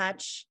lose the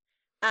touch.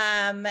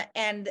 And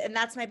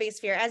that's my biggest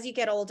fear. As you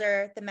get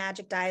older, the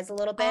magic dies a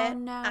little bit. Oh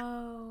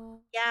no.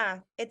 Yeah,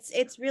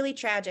 it's really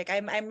tragic.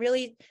 I'm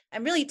really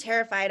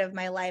terrified of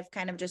my life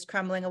kind of just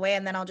crumbling away,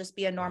 and then I'll just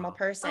be a normal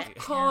person. Of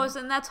course,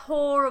 and that's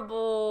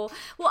horrible.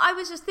 Well, I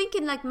was just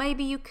thinking, like,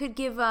 maybe you could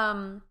give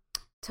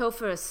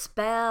Topher a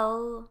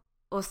spell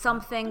or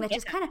something that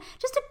just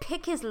to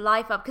pick his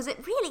life up, because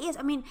it really is.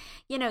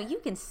 You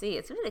can see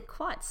it's really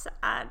quite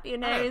sad.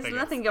 There's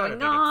nothing going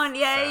on.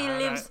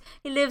 Yeah,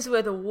 he lives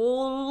with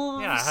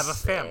wolves. Yeah, I have a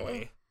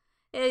family.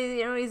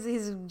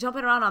 He's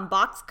jumping around on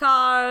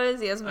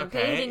boxcars. He hasn't been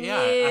paid in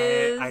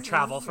years. I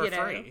travel for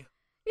free.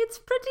 It's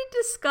pretty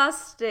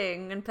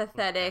disgusting and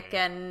pathetic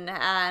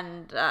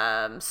and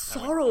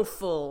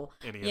sorrowful,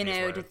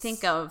 to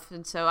think of.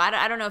 And so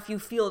I don't know if you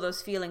feel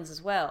those feelings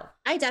as well.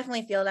 I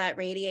definitely feel that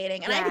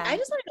radiating. And I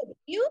just want to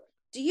know,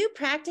 do you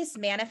practice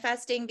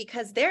manifesting?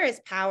 Because there is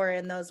power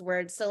in those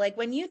words. So like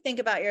when you think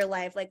about your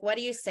life, like what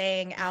are you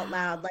saying out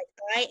loud? Like,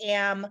 I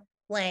am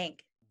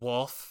blank.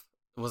 Wolf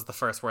was the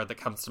first word that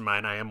comes to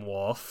mind. I am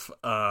wolf.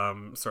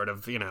 Sort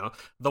of, the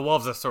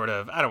wolves have sort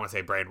of, I don't want to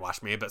say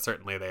brainwashed me, but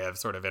certainly they have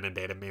sort of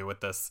inundated me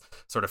with this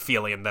sort of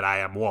feeling that I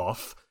am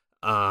wolf.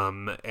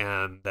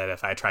 And that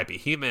if I try to be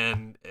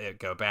human, it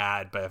go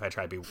bad, but if I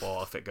try to be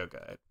wolf, it go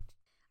good.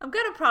 I'm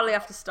gonna probably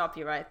have to stop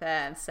you right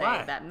there and say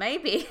that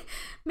maybe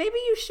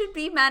you should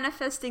be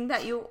manifesting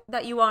that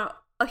you are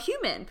a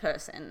human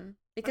person,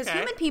 because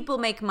human people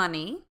make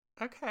money.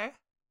 Okay,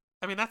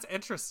 that's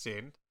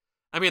interesting.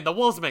 The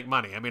wolves make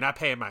money. I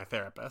pay my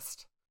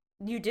therapist.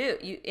 You do?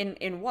 You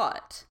in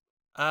what?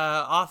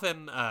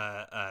 Often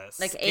like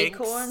skinks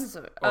acorns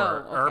or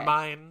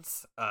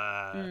ermines,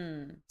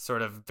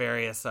 sort of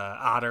various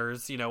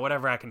otters,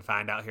 whatever I can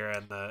find out here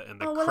in the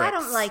well, I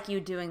don't like you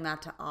doing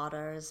that to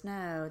otters.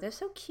 No, they're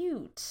so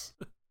cute.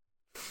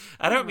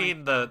 I don't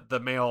mean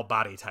the male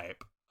body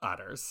type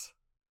otters.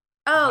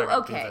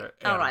 Oh, okay.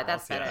 All right,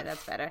 that's better. Yeah.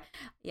 That's better.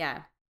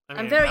 Yeah.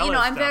 I'm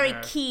very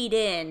keyed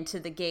in to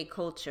the gay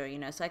culture,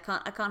 so I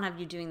can't have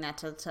you doing that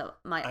to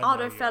my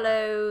otter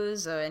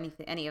fellows or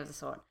any of the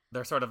sort.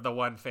 They're sort of the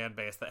one fan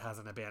base that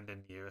hasn't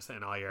abandoned you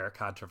in all your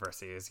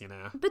controversies,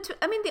 But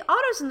the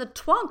otters and the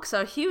twonks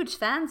are huge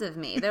fans of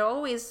me. They're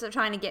always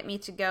trying to get me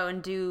to go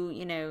and do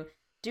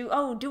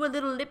a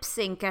little lip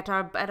sync at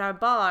our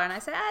bar, and I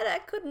say I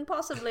couldn't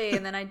possibly,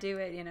 and then I do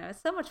it.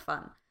 It's so much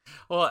fun.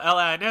 Well,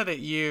 Ella, I know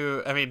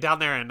that down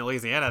there in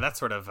Louisiana, that's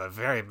sort of a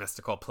very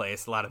mystical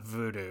place. A lot of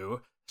voodoo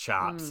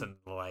shops and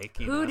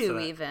Hoodoo so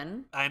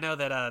even. I know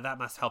that that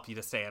must help you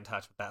to stay in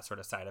touch with that sort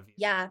of side of you.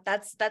 Yeah,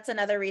 that's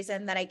another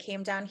reason that I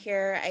came down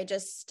here.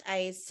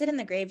 I sit in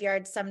the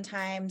graveyard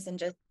sometimes and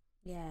just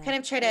kind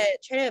of try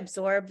to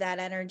absorb that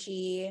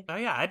energy. Oh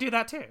yeah, I do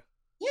that too.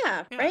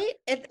 Yeah, right.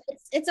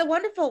 It's a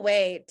wonderful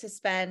way to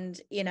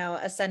spend,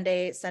 a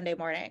Sunday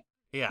morning.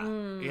 Yeah,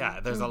 yeah.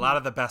 There's a lot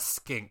of the best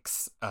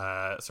skinks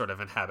sort of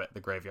inhabit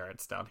the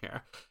graveyards down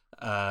here,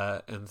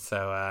 and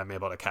so I'm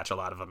able to catch a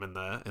lot of them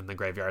in the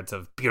graveyards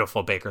of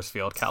beautiful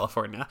Bakersfield,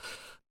 California.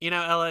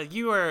 Ella,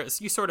 you were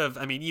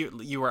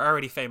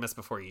already famous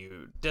before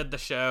you did the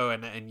show,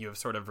 and you have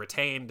sort of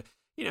retained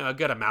a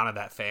good amount of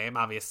that fame.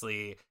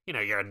 Obviously,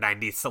 you're a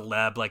 90s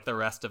celeb like the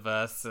rest of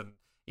us, and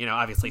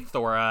obviously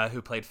Thora,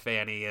 who played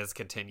Fanny, has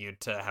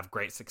continued to have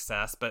great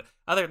success. But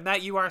other than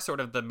that, you are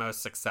sort of the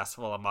most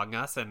successful among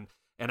us, and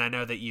I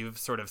know that you've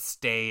sort of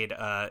stayed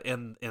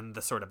in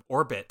the sort of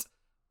orbit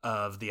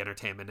of the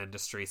entertainment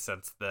industry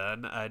since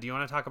then. Do you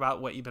want to talk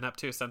about what you've been up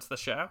to since the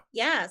show?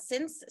 Yeah,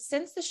 since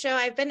the show,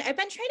 I've been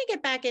trying to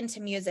get back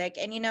into music,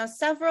 and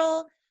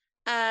several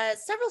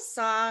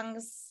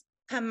songs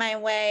come my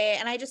way,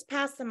 and I just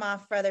pass them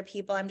off for other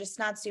people. I'm just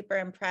not super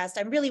impressed.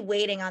 I'm really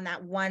waiting on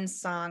that one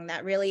song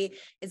that really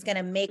is going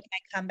to make my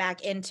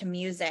comeback into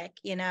music.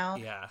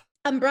 Yeah.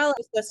 Umbrella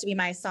is supposed to be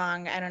my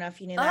song. I don't know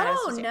if you knew that.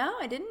 Oh, no,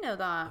 I didn't know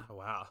that. Oh,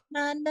 wow.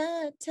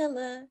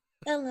 Nutella,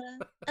 Ella.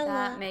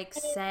 That makes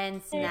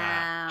sense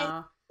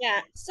now.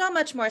 Yeah, so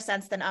much more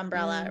sense than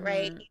Umbrella,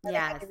 right?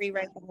 Yeah. I had to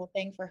rewrite the whole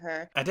thing for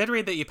her. I did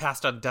read that you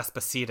passed on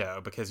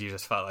Despacito because you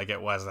just felt like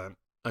it wasn't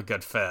a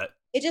good fit.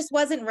 It just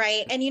wasn't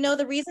right. And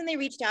the reason they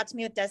reached out to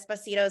me with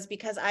Despacito is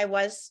because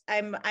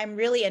I'm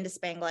really into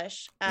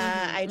Spanglish.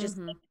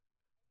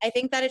 I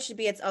think that it should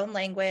be its own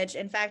language.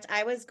 In fact,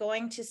 I was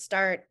going to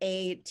start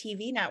a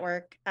TV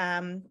network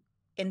in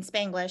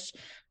Spanglish.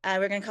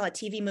 We're going to call it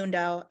TV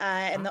Mundo.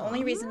 And the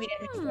only reason we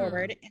didn't move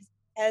forward is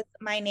because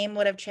my name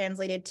would have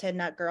translated to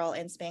Nut Girl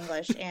in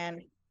Spanglish.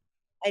 And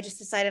I just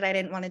decided I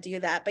didn't want to do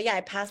that. But yeah,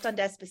 I passed on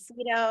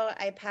Despacito.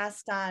 I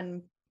passed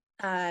on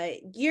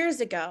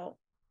years ago.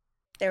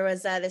 There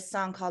was this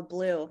song called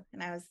Blue,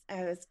 and I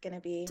was going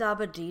to be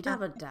Dabba dee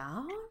dabba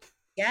dow?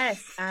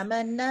 Yes, I'm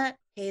a nut,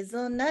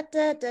 hazelnut,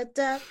 da da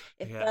da.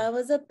 If I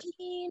was a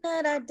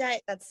peanut, I'd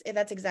die.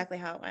 That's exactly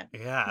how it went.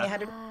 Yeah. You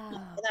had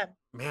to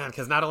Man,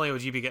 because not only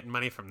would you be getting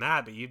money from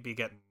that, but you'd be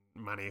getting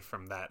money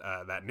from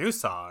that new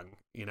song.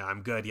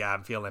 I'm good. Yeah,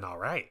 I'm feeling all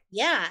right.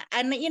 Yeah,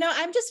 and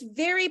I'm just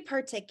very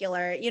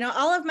particular.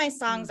 All of my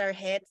songs are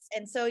hits,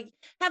 and so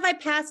have I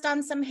passed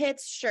on some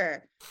hits?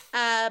 Sure,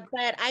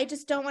 but I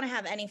just don't want to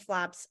have any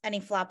flops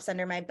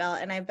under my belt,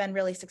 and I've been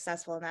really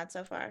successful in that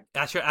so far.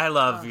 Actually, I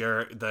love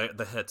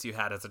the hits you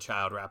had as a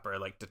child rapper,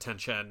 like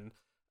Detention,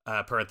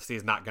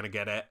 parentheses, Not Gonna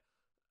Get It.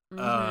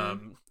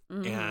 And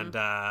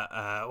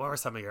what were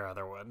some of your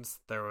other ones?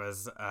 There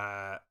was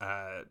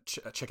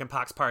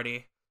Chickenpox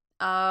Party.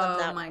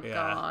 Oh my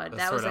god,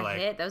 that was a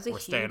hit. That was a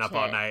huge hit. We're staying up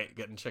all night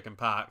getting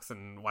chickenpox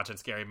and watching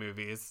scary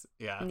movies.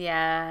 Yeah.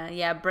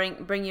 Yeah.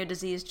 Bring your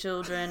diseased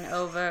children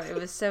over. It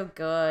was so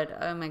good.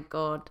 Oh my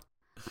god.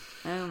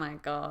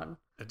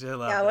 I do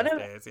love those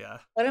days. Yeah.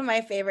 One of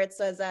my favorites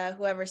was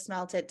Whoever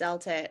Smelt It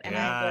Dealt It, and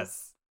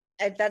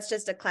that's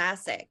just a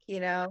classic,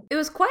 It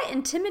was quite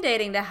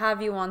intimidating to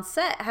have you on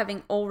set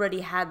having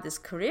already had this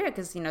career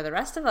because, the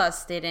rest of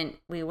us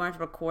we weren't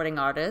recording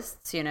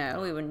artists, we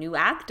were new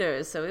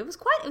actors. So it was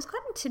quite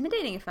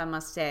intimidating, if I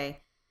must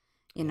say,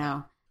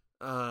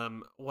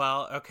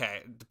 Well,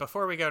 okay.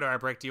 Before we go to our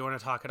break, do you want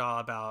to talk at all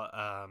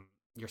about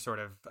your sort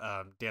of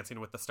Dancing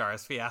with the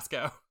Stars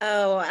fiasco?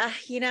 Oh, I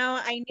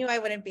knew I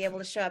wouldn't be able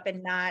to show up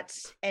and not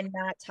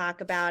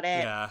talk about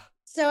it. Yeah.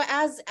 So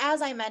as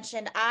I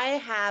mentioned, I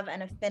have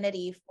an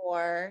affinity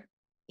for,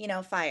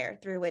 fire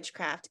through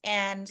witchcraft.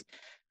 And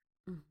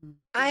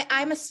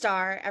I'm a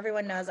star.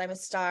 Everyone knows I'm a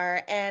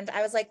star. And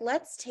I was like,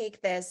 let's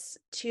take this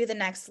to the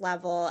next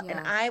level. Yeah.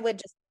 And I would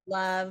just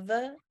love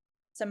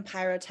some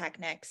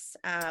pyrotechnics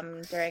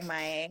during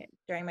my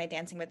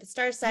Dancing with the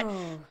Stars set.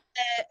 Oh.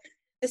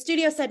 The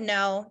studio said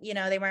no,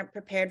 they weren't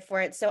prepared for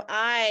it. So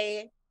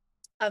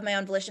of my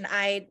own volition,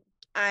 I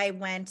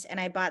went and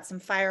I bought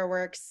some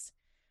fireworks.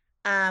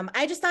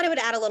 I just thought it would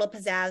add a little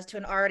pizzazz to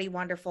an already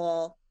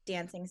wonderful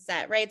dancing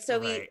set, right?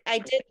 So I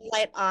did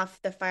light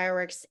off the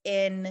fireworks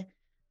in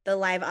the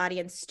live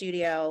audience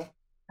studio.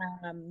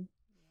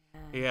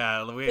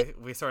 Yeah,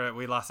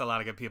 we lost a lot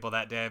of good people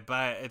that day,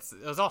 but it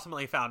was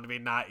ultimately found to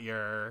be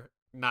you're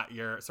not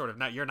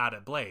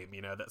at blame,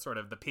 that sort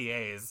of the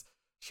PAs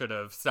should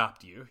have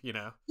stopped you,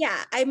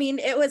 Yeah, I mean,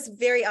 it was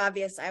very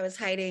obvious I was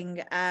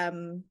hiding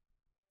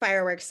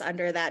fireworks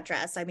under that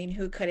dress. I mean,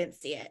 who couldn't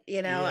see it,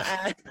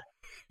 Yeah.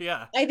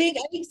 Yeah. I think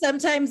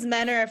sometimes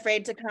men are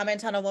afraid to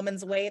comment on a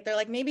woman's weight. They're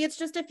like, maybe it's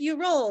just a few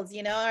rolls,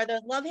 are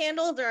those love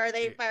handles or are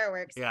they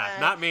fireworks? Yeah,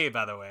 not me,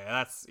 by the way.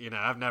 That's,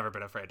 I've never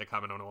been afraid to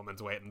comment on a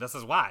woman's weight, and this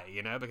is why,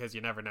 because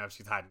you never know if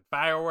she's hiding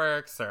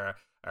fireworks or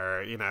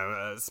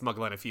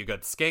smuggling a few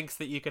good skinks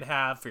that you could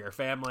have for your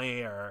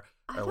family or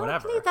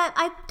whatever.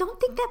 I don't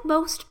think that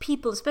most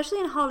people, especially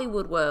in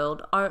Hollywood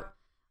world, are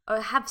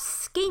have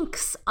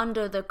skinks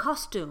under their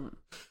costume.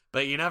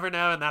 But you never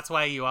know, and that's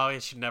why you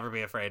always should never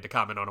be afraid to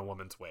comment on a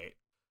woman's weight.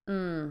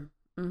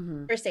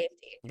 Mm-hmm. For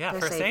safety. Yeah,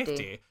 for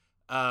safety.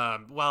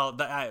 Well,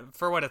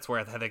 for what it's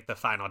worth, I think the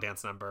final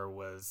dance number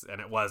was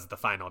the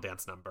final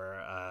dance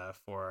number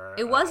for...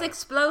 It was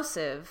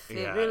explosive.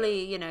 Yeah. It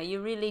really,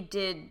 you really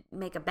did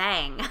make a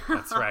bang.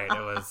 That's right.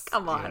 It was...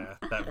 Come on.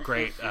 Yeah, that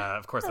great,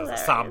 of course, it was a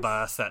Hilarious.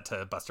 samba set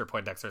to Buster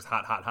Poindexter's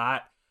Hot, Hot,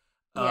 Hot.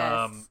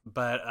 Yes.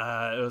 But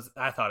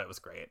I thought it was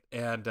great.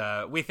 And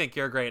we think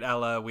you're great,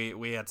 Ella.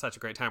 We had such a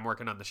great time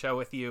working on the show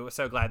with you.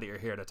 So glad that you're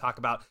here to talk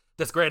about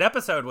this great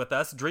episode with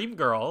us, Dream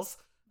Girls.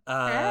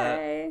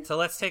 Hey. So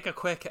let's take a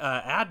quick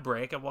ad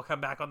break, and we'll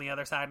come back on the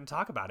other side and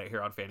talk about it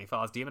here on Fanny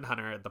Falls Demon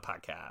Hunter, the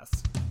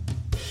podcast.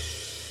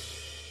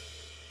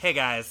 Hey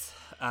guys,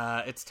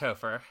 it's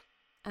Topher.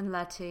 And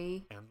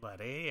Letty.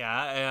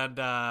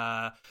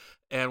 Yeah.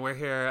 And we're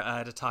here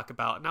to talk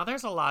about, now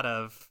there's a lot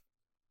of,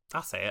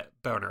 I'll say it,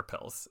 boner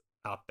pills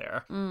out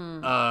there.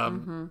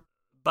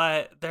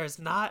 But there's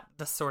not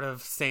the sort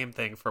of same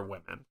thing for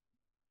women.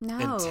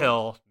 No.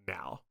 Until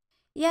now.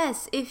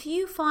 Yes, if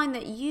you find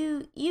that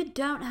you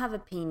don't have a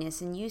penis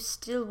and you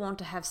still want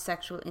to have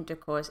sexual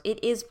intercourse,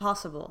 it is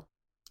possible.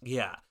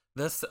 Yeah.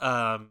 This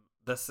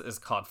is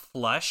called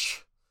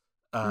Flush.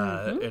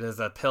 It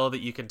is a pill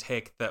that you can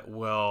take that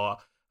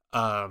will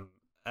and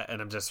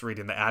I'm just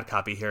reading the ad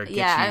copy here.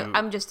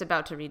 I'm just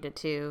about to read it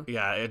too.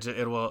 Yeah,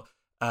 it will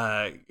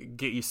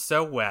get you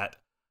so wet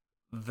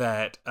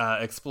that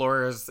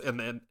explorers in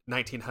the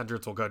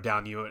 1900s will go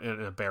down you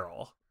in a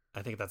barrel.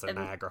 I think that's a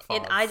Niagara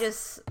Falls.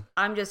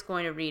 I'm just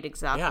going to read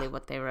exactly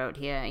what they wrote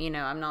here.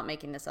 I'm not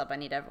making this up. I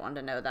need everyone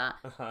to know that.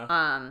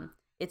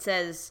 It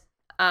says,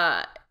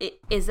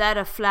 is that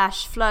a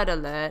flash flood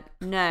alert?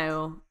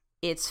 No,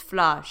 it's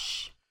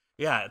flush.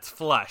 Yeah, it's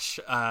Flush.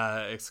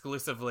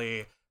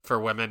 Exclusively for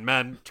women.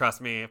 Men, trust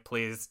me,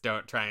 please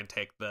don't try and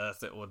take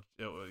this. It will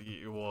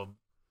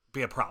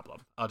be a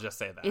problem. I'll just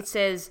say that. It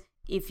says,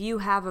 if you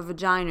have a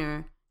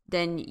vagina,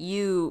 then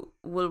you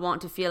will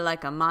want to feel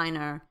like a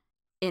minor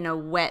in a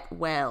wet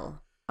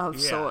well of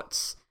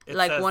sorts.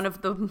 Like one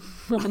of the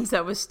ones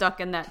that was stuck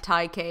in that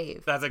Thai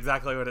cave. That's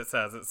exactly what it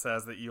says. It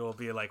says that you will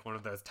be like one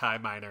of those Thai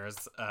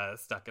miners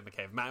stuck in the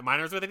cave.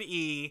 Miners with an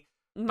E.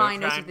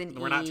 Miners with an E.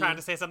 We're not trying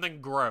to say something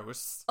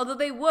gross. Although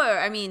they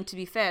were, to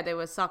be fair, they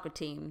were a soccer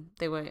team.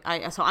 They were.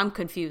 So I'm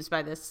confused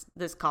by this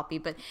copy.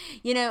 But,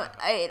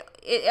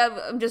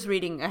 I'm just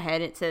reading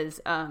ahead. It says,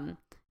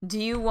 do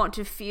you want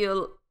to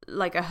feel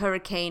like a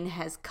hurricane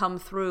has come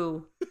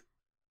through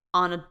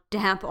on a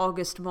damp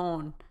August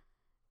morn?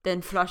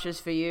 Then Flush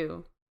is for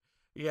you.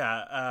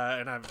 Yeah,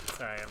 and I'm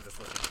sorry, I'm just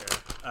looking here.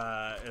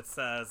 It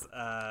says,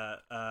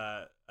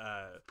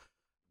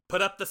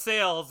 put up the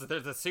sails,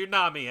 there's a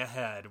tsunami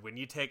ahead when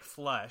you take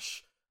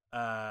Flush.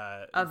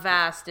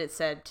 Avast, it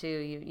said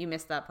too. You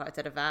missed that part. It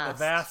said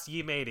Avast. Avast,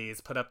 ye mateys,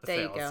 put up the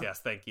sails. You go. Yes,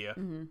 thank you.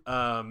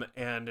 Mm-hmm.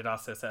 And it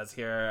also says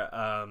here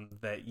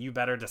that you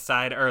better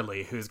decide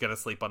early who's going to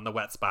sleep on the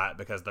wet spot,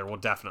 because there will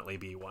definitely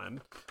be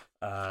one.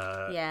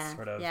 We're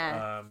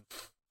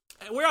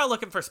all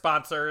looking for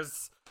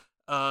sponsors.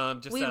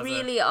 We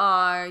really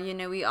are.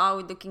 We are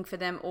looking for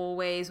them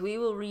always. We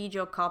will read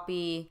your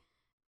copy,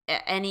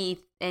 any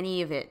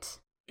of it.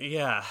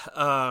 Yeah.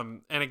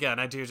 And again,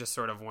 I do just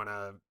sort of want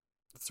to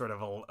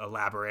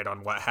elaborate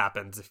on what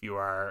happens if you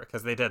are,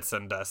 because they did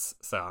send us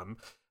some,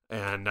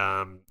 and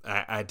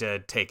I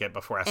did take it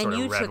before I sort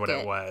of read what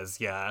it was.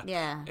 Yeah.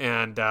 Yeah.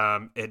 And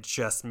it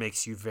just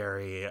makes you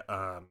very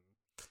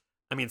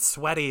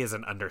sweaty is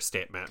an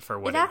understatement for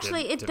what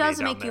it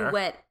does make you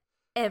wet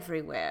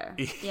everywhere.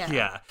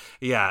 Yeah.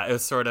 It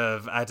was sort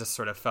of, I just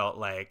sort of felt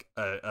like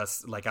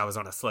like I was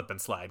on a slip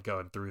and slide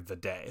going through the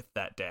day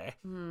that day.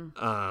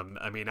 I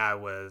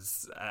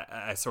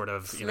sort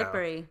of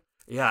slippery.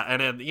 Yeah,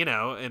 and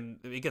and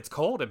it gets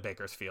cold in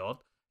Bakersfield.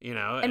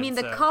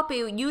 The copy,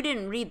 you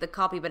didn't read the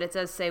copy, but it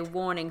does say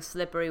warning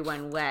slippery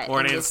when wet.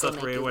 Warning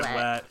slippery when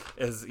wet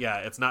is,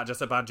 it's not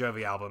just a Bon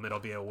Jovi album, it'll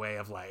be a way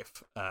of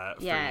life for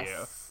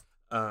you.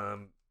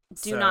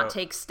 Do not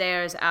take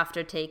stairs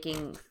after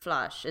taking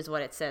Flush, is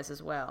what it says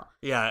as well.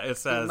 Yeah, it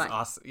says...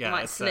 You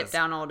might slip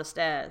down all the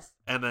stairs.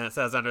 And then it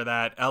says under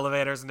that,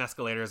 elevators and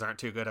escalators aren't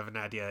too good of an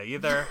idea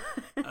either.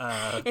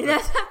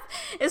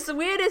 It's the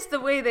weirdest the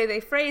way they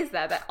phrase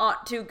that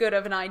aren't too good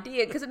of an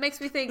idea, because it makes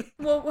me think,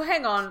 well,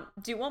 hang on,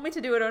 do you want me to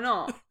do it or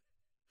not?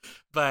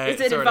 But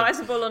is it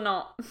advisable or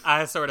not?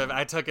 I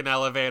took an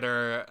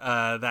elevator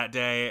that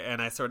day,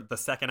 and the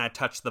second I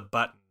touched the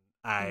button,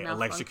 I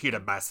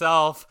electrocuted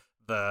myself.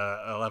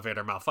 The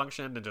elevator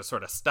malfunctioned and just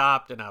sort of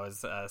stopped, and I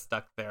was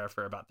stuck there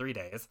for about 3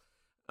 days.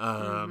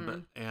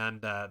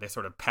 And they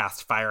sort of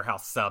passed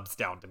Firehouse subs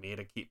down to me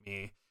to keep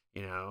me,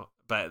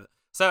 but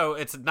so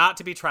it's not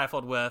to be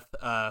trifled with,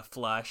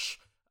 Flush.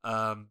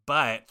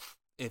 But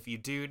if you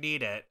do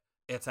need it,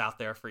 it's out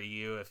there for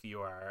you if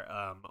you are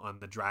on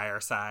the drier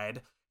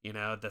side.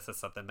 This is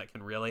something that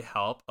can really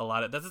help a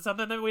lot. This is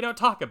something that we don't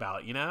talk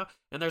about, and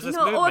there's this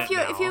movement or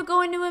if you're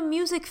going to a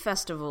music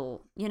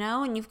festival,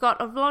 and you've got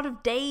a lot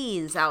of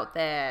days out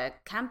there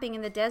camping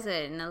in the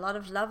desert and a lot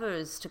of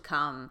lovers to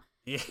come.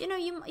 Yeah. You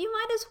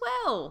might as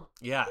well.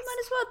 Yeah. You might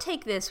as well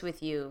take this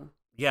with you.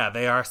 Yeah,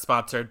 they are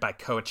sponsored by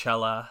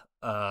Coachella.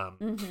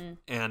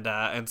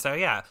 And so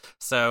yeah.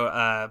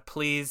 So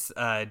please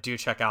do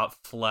check out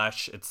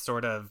Flush. It's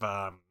sort of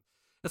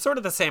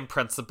the same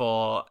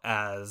principle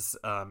as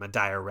a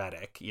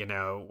diuretic,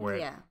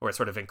 where it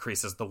sort of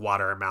increases the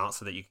water amount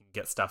so that you can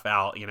get stuff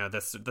out.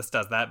 This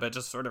does that, but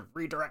just sort of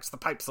redirects the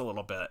pipes a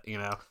little bit,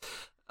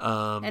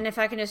 And if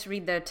I can just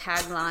read the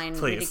tagline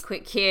really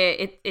quick here,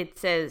 it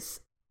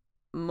says,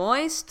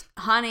 "Moist,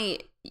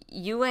 honey,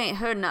 you ain't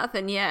heard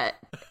nothing yet."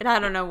 And I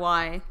don't know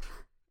why.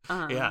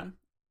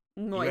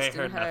 Moist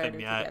and heard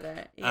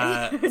together.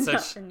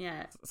 Nothing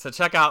yet. So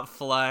check out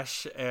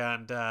Flush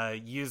and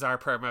use our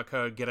promo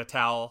code Get a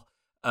Towel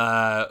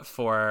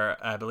for,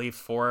 I believe,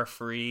 4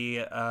 free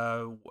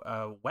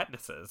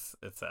wetnesses.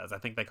 It says, I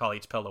think they call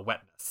each pill a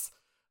wetness.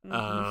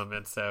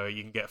 And so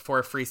you can get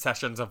 4 free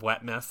sessions of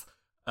wetness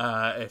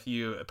if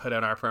you put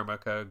in our promo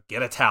code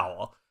Get a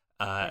Towel.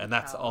 And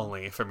that's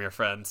only from your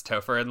friends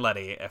Topher and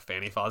Letty at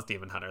Fanny Falls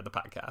Demon Hunter, the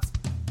podcast.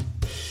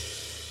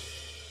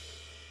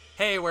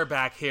 Hey, we're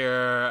back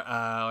here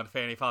on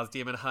Fanny Falls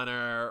Demon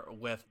Hunter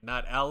with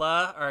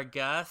Nutella, our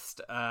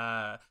guest.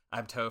 I'm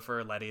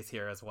Topher. Letty's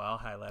here as well.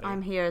 Hi, Letty.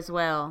 I'm here as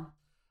well.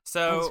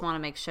 So I just want to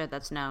make sure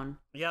that's known.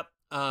 Yep.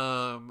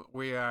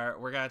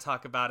 We're gonna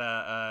talk about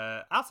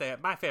I'll say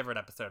it, my favorite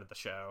episode of the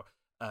show,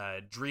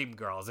 Dream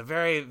Girls, a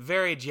very,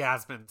 very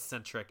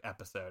Jasmine-centric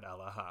episode,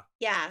 Ella, huh?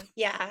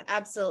 Yeah,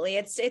 absolutely.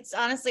 It's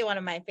honestly one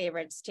of my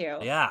favorites too.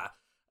 Yeah.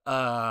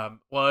 Well,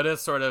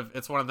 it's one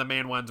of the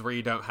main ones where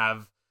you don't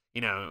have,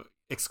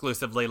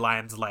 exclusively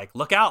lines like,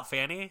 "Look out,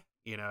 Fanny."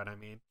 You know what I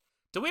mean?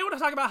 Do we want to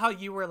talk about how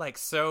you were like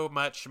so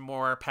much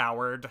more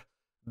powered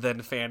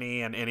than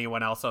Fanny and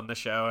anyone else on the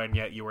show, and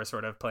yet you were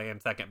sort of playing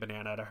second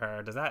banana to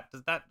her? Was that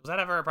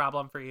ever a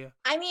problem for you?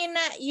 I mean,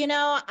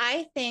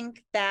 I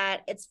think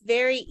that it's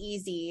very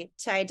easy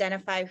to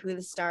identify who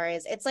the star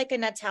is. It's like a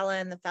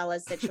Nutella and the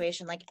Fellas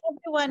situation. Like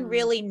everyone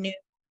really knew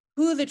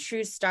who the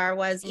true star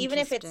was, even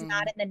if it's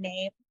not in the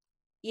name.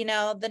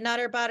 The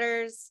Nutter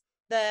Butters,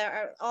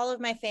 all of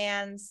my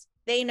fans,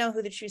 they know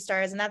who the true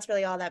star is, and that's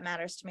really all that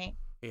matters to me.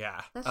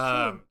 Yeah. That's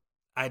true.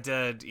 I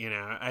did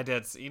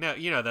this,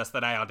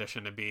 that I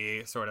auditioned to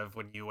be sort of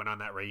when you went on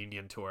that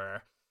reunion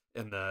tour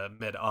in the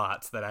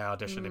mid-aughts, that I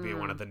auditioned to be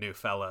one of the new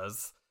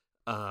fellas.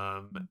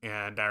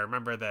 And I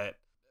remember that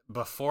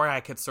before I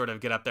could sort of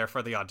get up there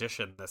for the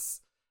audition,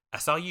 I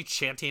saw you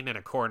chanting in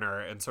a corner,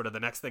 and sort of the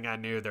next thing I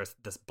knew, there's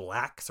this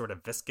black sort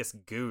of viscous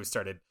goo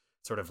started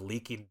sort of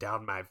leaking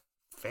down my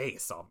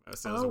face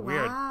almost. It was a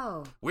weird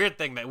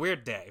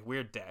day.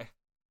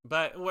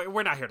 But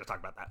we're not here to talk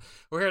about that.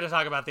 We're here to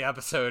talk about the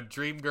episode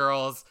Dream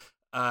Girls,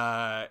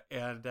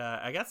 and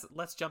I guess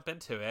let's jump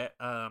into it.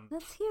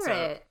 Let's hear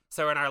it.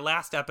 So in our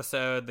last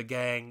episode, the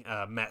gang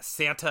met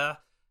Santa,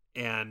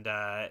 and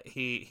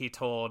he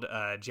told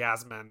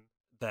Jasmine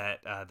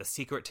that the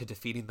secret to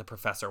defeating the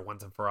professor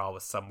once and for all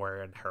was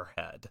somewhere in her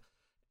head.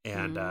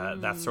 And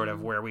that's sort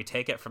of where we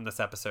take it from this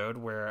episode,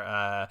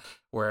 where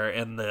we're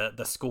in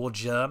the school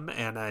gym,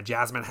 and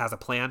Jasmine has a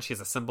plan.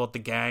 She's assembled the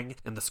gang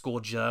in the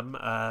school gym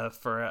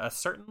for a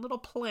certain little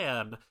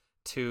plan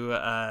to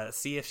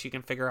see if she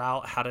can figure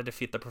out how to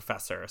defeat the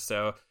professor.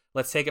 So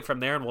let's take it from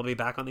there, and we'll be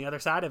back on the other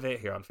side of it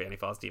here on Fanny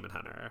Falls Demon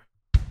Hunter.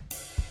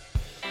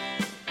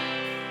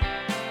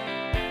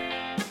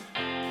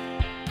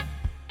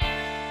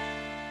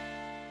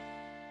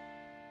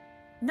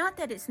 Not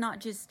that it's not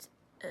just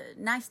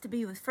nice to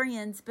be with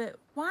friends, but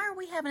why are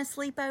we having a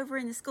sleepover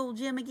in the school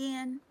gym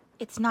again?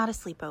 It's not a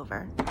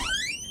sleepover.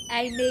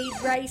 I made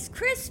Rice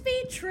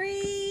Krispie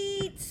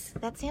treats!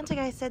 That Santa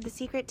guy said the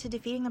secret to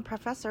defeating the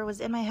professor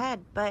was in my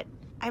head, but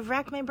I've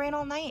racked my brain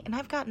all night and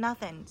I've got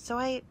nothing, so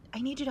I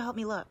need you to help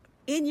me look.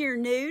 In your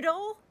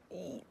noodle?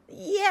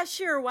 Yeah,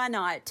 sure, why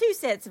not? 2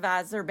 sets of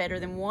eyes are better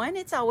than 1.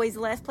 It's always the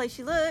last place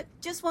you look.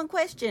 Just one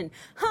question.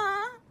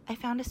 Huh? I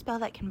found a spell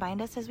that can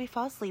bind us as we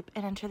fall asleep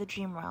and enter the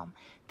dream realm.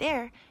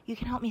 There, you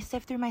can help me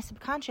sift through my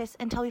subconscious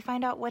until we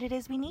find out what it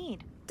is we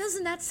need.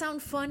 Doesn't that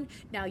sound fun?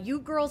 Now you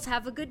girls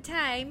have a good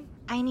time.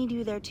 I need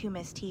you there too,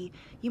 Miss T.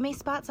 You may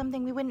spot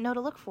something we wouldn't know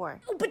to look for.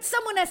 Oh, but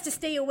someone has to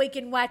stay awake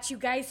and watch you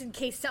guys in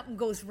case something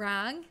goes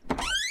wrong.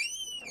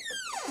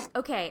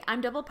 Okay,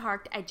 I'm double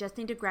parked. I just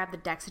need to grab the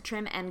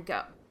Dexatrim and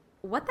go.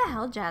 What the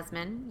hell,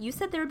 Jasmine? You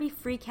said there would be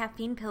free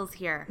caffeine pills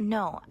here.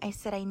 No, I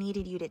said I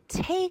needed you to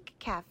take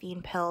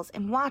caffeine pills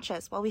and watch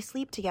us while we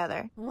sleep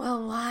together.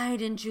 Well, why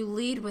didn't you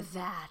lead with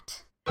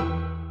that?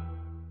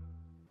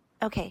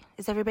 Okay,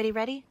 is everybody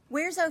ready?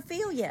 Where's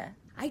Ophelia?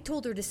 I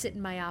told her to sit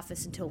in my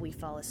office until we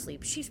fall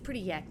asleep. She's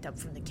pretty yacked up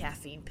from the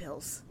caffeine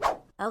pills.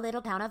 O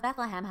little town of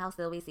Bethlehem, how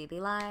still we see thee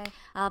lie.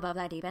 Above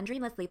thy deep and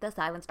dreamless sleep, the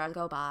silent stars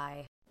go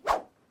by.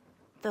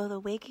 Though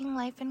the waking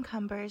life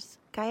encumbers,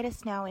 guide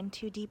us now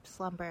into deep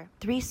slumber.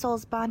 3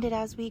 souls bonded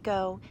as we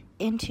go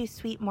into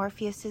sweet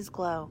Morpheus's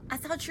glow. I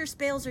thought your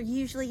spells are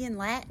usually in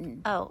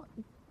Latin. Oh,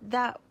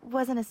 that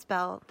wasn't a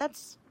spell.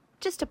 That's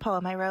just a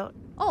poem I wrote.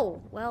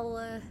 Oh,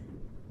 well,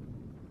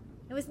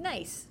 it was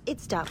nice.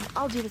 It's dumb.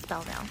 I'll do the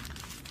spell now.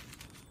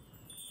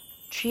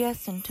 Tria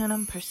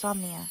suntunum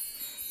persomnia.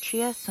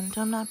 Tria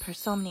suntuna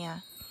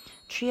persomnia.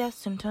 Tria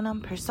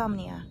suntunum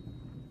persomnia.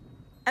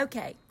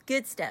 Okay,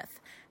 good stuff.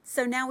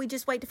 So now we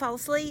just wait to fall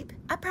asleep?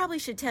 I probably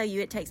should tell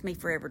you it takes me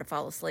forever to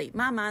fall asleep.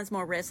 My mind's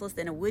more restless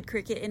than a wood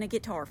cricket in a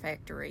guitar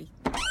factory.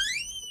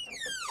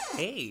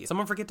 Hey,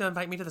 someone forget to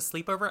invite me to the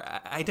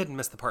sleepover? I didn't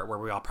miss the part where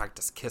we all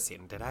practiced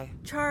kissing, did I?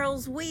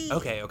 Charles, we...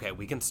 Okay,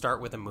 we can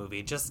start with a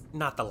movie, just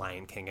not The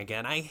Lion King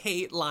again. I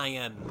hate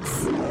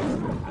lions.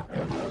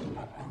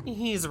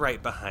 He's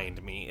right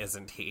behind me,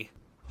 isn't he?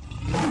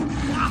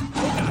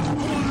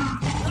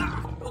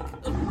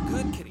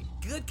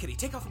 Good kitty,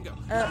 take off and go.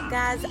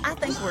 Guys, I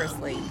think we're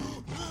asleep.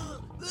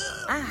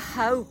 I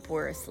hope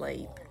we're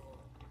asleep.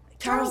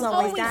 Charles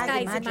always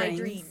dies in my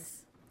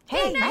dreams.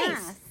 Hey,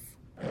 nice.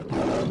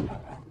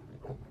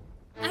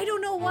 I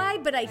don't know why,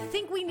 but I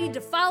think we need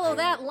to follow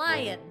that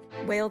lion.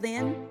 Well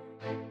then,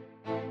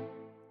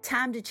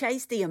 time to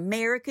chase the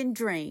American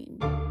dream.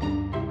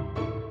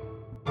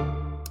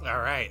 All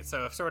right,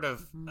 so a sort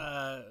of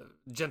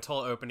gentle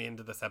opening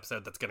to this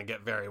episode that's going to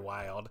get very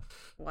wild.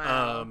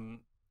 Wow.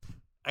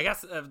 I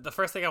guess the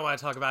first thing I want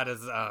to talk about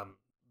is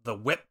the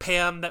whip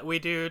pam that we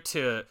do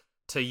to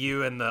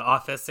you in the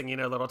office in,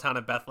 Little Town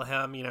of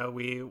Bethlehem.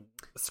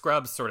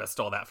 Scrubs sort of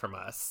stole that from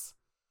us.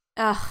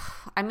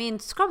 I mean,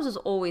 Scrubs was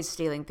always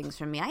stealing things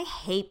from me. I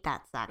hate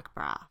that Zach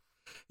Braff.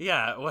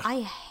 Yeah. Well,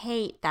 I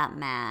hate that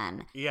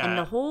man. Yeah. And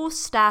the whole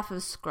staff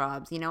of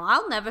Scrubs.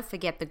 I'll never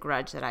forget the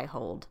grudge that I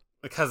hold.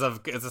 Because of,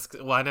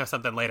 I know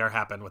something later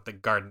happened with the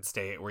Garden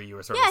State where you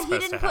were sort of supposed to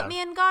have... Yeah, he didn't put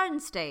me in Garden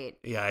State.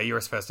 Yeah, you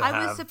were supposed to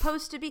I was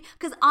supposed to be...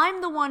 Because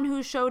I'm the one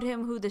who showed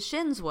him who the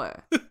Shins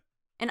were.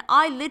 And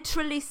I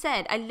literally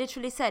said,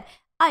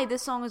 "Aye,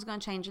 this song is going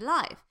to change your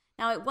life."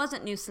 Now, it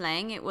wasn't New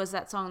Slang. It was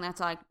that song that's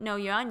like, "Know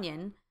Your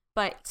Onion."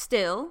 But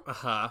still...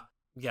 Uh-huh.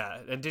 Yeah.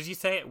 And did you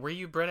say it? Were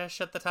you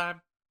British at the time?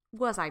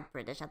 Was I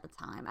British at the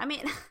time? I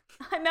mean,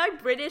 am I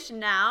British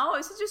now?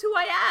 This is just who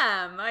I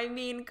am. I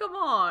mean, come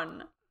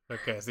on.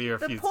 Okay, so you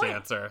refuse to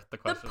answer the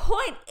question. The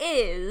point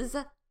is,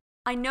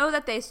 I know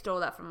that they stole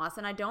that from us,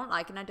 and I don't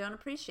like it, and I don't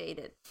appreciate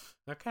it.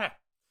 Okay.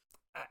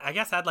 I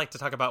guess I'd like to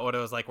talk about what it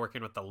was like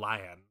working with the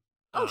lion.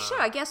 Oh,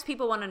 sure. I guess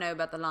people want to know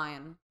about the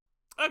lion.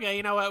 Okay,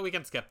 you know what? We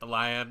can skip the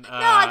lion. No,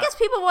 I guess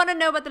people want to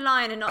know about the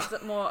lion and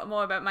not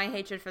more about my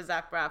hatred for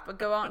Zach Braff. But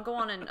go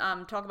on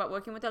and talk about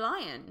working with the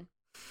lion.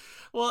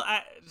 Well,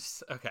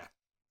 okay.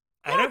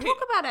 Yeah, talk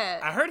about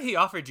it. I heard he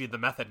offered you the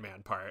Method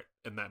Man part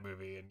in that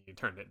movie, and you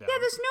turned it down. Yeah,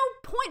 there's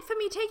no point for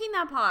me taking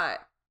that part.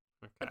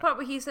 Okay. The part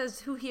where he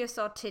says, "Who here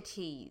saw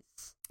titties?"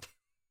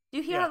 Do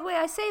you hear the way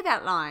I say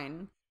that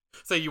line?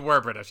 So you were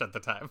British at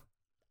the time.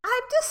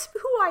 I'm just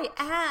who I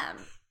am.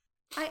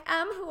 I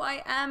am who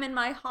I am in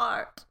my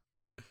heart.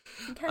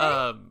 Okay?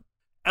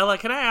 Ella,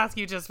 can I ask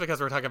you, just because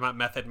we're talking about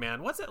Method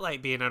Man, what's it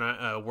like being in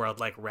a world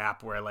like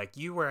rap where, like,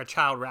 you were a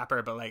child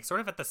rapper, but, like,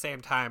 sort of at the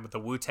same time the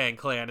Wu-Tang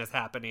Clan is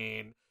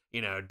happening,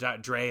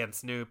 Dre and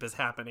Snoop is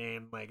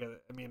happening. Like,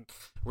 I mean,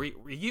 were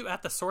you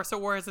at the Source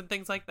Awards and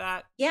things like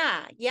that?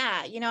 Yeah.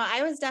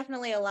 I was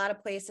definitely a lot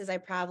of places I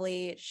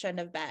probably shouldn't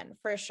have been,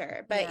 for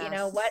sure. But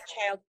Yes.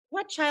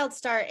 what child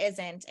star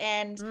isn't?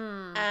 And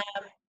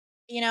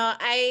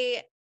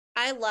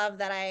I love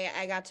that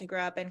I got to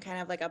grow up in kind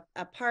of like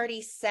a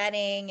party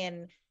setting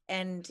and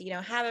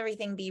have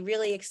everything be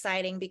really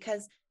exciting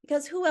because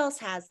who else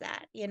has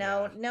that?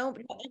 No,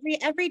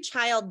 every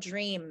child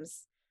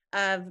dreams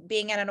of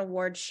being at an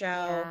award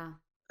show,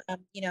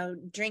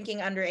 drinking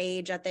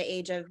underage at the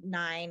age of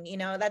 9.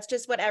 That's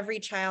just what every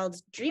child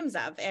dreams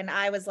of, and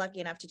I was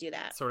lucky enough to do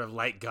that. Sort of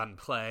light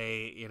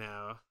gunplay,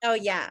 Oh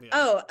yeah.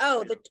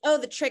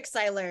 The tricks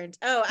I learned.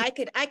 Oh, I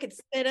could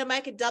spin them. I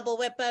could double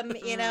whip them.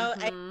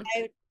 Mhm.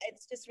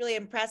 It's just really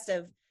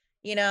impressive.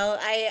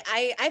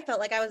 I felt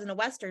like I was in a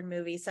Western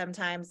movie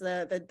sometimes.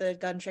 The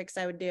gun tricks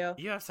I would do.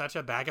 You have such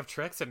a bag of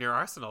tricks in your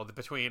arsenal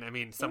between. I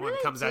mean, someone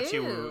really comes at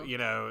you. do.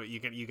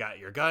 You got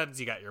your guns,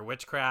 you got your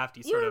witchcraft.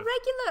 You're a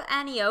regular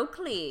Annie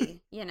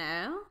Oakley,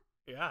 Yeah.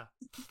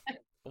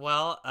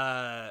 Well,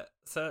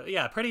 so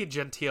yeah, pretty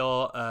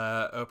genteel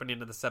opening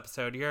to this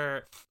episode.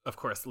 You're, of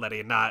course,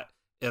 Letty, not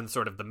in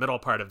sort of the middle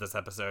part of this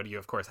episode. You,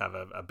 of course, have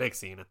a big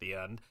scene at the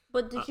end.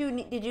 But did you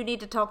need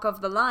to talk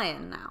of the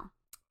lion now?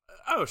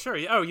 Oh, sure.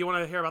 Oh, you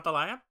want to hear about the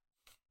lion?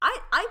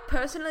 I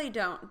personally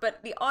don't,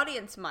 but the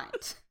audience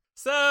might.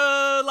 So,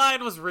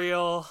 lion was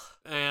real,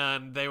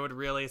 and they would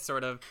really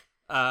sort of,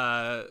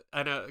 I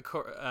know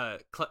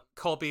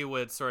Colby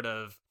would sort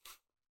of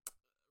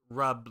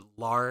rub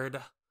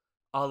lard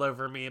all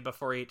over me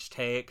before each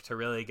take to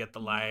really get the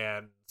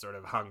lion sort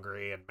of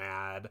hungry and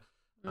mad.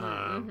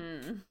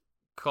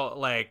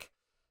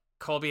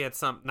 Colby had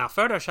now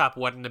Photoshop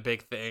wasn't a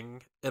big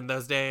thing in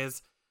those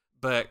days,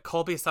 but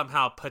Colby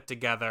somehow put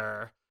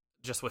together,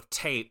 just with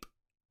tape,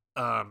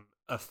 a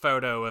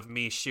photo of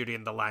me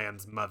shooting the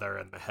lion's mother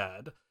in the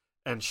head,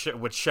 and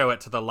would show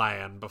it to the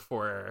lion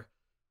before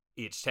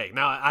each take.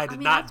 Now, I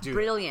did not do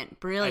brilliant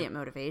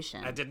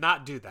motivation. I did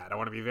not do that. I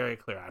want to be very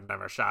clear. I've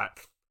never shot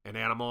an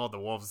animal. The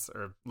wolves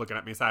are looking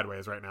at me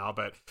sideways right now,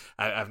 but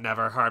I've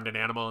never harmed an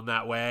animal in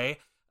that way.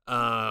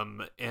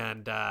 But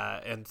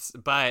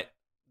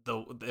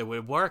it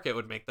would work. It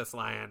would make this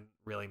lion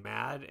really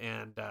mad,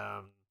 and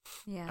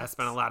I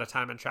spent a lot of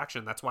time in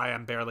traction. That's why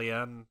I'm barely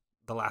in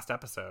the last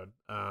episode.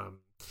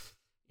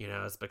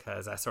 It's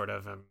because I sort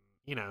of am.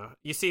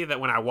 You see that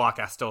when I walk,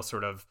 I still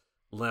sort of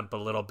limp a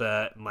little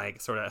bit, and like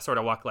sort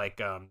of walk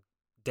like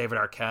David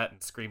Arquette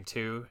in Scream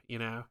 2.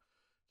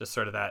 Just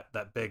sort of that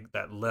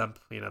limp.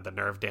 The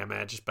nerve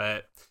damage.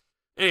 But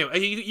anyway,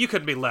 you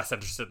couldn't be less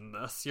interested in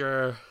this.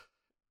 You're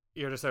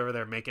just over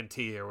there making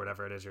tea or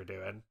whatever it is you're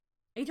doing.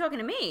 Are you talking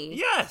to me?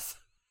 Yes.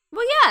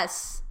 Well,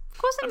 yes. Of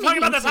course I'm talking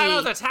about the time I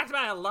was attacked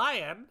by a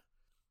lion.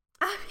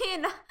 I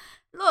mean,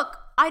 look,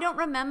 I don't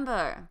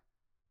remember.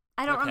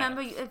 I don't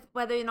remember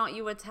whether or not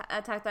you were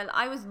attacked by.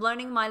 I was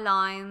learning my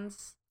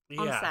lines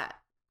on set.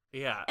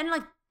 Yeah. And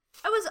like,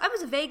 I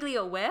was vaguely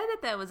aware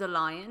that there was a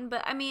lion,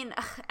 but I mean,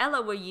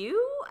 Ella, were you?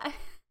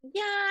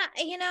 Yeah,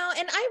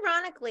 and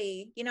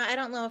ironically, I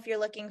don't know if you're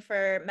looking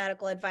for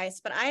medical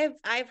advice, but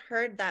I've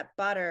heard that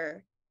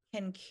butter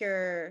can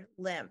cure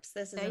limps.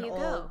 This is an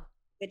old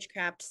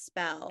witchcraft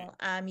spell.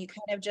 You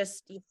kind of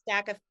you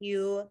stack a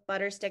few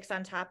butter sticks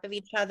on top of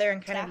each other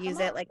and kind of use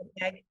it like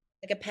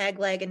a peg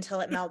leg until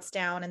it melts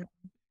down, and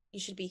you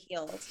should be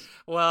healed.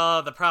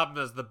 Well, the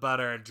problem is the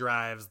butter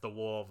drives the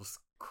wolves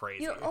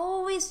crazy. You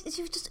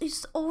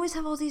just always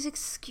have all these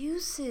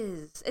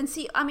excuses. And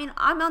see, I mean,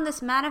 I'm on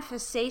this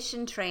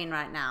manifestation train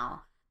right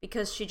now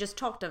because she just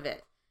talked of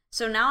it.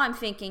 So now I'm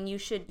thinking you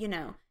should,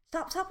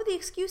 stop with the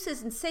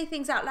excuses and say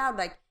things out loud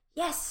like,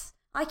 yes,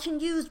 I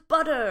can use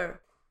butter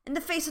in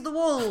the face of the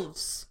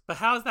wolves. But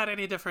how is that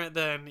any different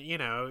than,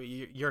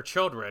 your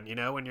children,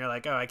 when you're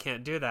like, oh, I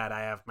can't do that.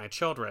 I have my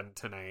children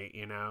tonight,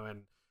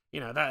 and,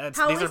 these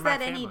are my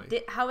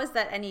family. How is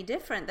that any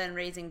different than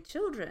raising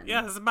children?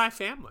 Yeah, this is my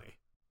family.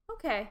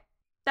 Okay.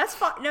 That's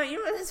fine. No,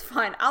 that's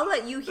fine. I'll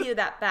let you hear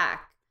that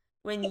back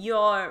when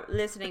you're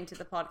listening to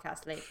the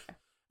podcast later.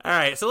 All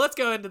right, so let's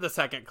go into the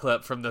second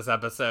clip from this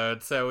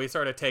episode. So we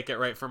sort of take it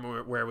right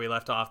from where we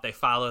left off. They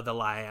follow the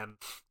lion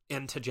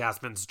into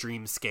Jasmine's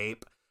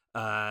dreamscape,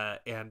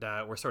 and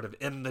we're sort of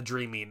in the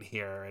dreaming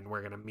here, and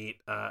we're going to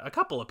meet a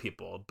couple of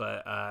people.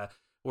 But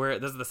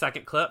this is the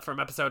second clip from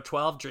episode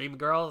 12, Dream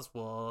Girls.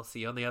 We'll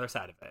see you on the other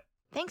side of it.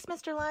 Thanks,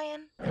 Mr.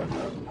 Lion.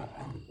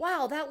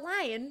 Wow, that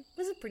lion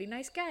was a pretty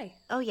nice guy.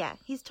 Oh yeah,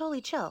 he's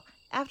totally chill.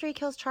 After he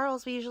kills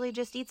Charles, we usually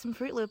just eat some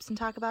Fruit Loops and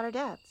talk about our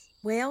dads.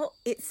 Well,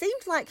 it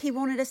seemed like he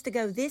wanted us to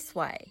go this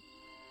way.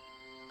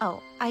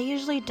 Oh, I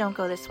usually don't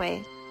go this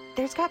way.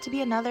 There's got to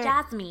be another...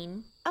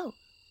 Jasmine. Oh,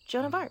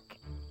 Joan of Arc.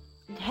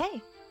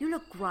 Hey. You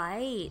look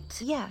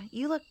great. Yeah,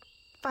 you look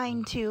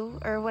fine too,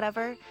 or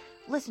whatever.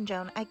 Listen,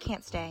 Joan, I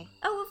can't stay.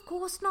 Oh, of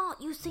course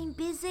not. You seem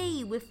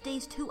busy with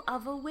these two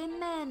other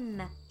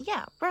women.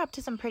 Yeah, we're up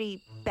to some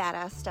pretty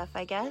badass stuff,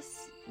 I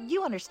guess.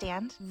 You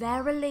understand.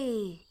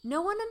 Verily.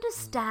 No one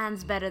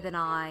understands better than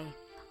I.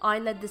 I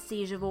led the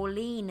siege of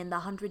Orleans in the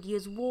 100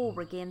 Years'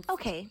 War against...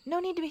 Okay, no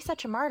need to be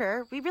such a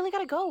martyr. We really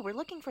gotta go. We're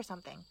looking for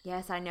something.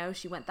 Yes, I know.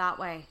 She went that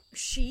way.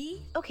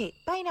 She? Okay,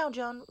 bye now,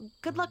 Joan.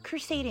 Good luck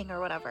crusading or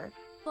whatever.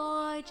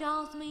 Bye,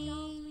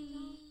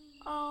 Jasmine.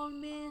 I'll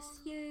miss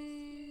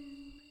you.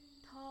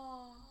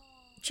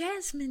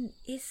 Jasmine,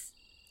 is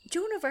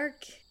Joan of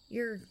Arc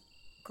your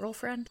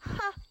girlfriend?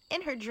 Ha!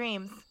 In her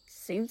dreams.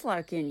 Seems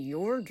like in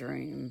your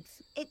dreams.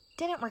 It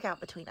didn't work out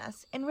between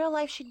us. In real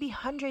life, she'd be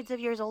hundreds of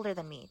years older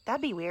than me.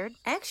 That'd be weird.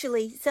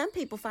 Actually, some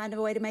people find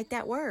a way to make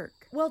that work.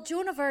 Well,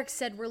 Joan of Arc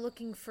said we're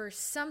looking for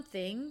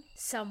someone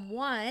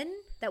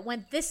that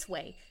went this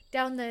way.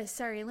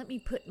 Sorry, let me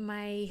put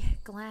my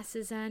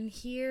glasses on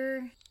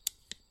here.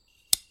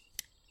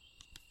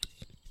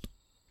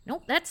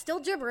 Nope, that's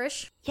still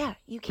gibberish. Yeah,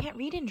 you can't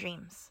read in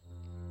dreams.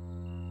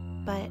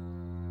 But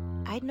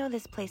I'd know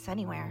this place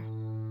anywhere.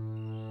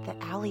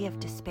 The Alley of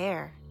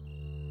Despair.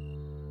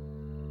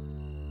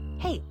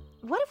 Hey,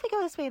 what if we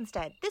go this way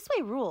instead? This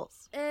way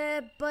rules.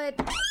 But...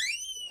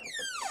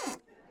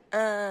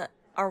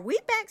 Are we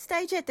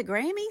backstage at the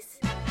Grammys?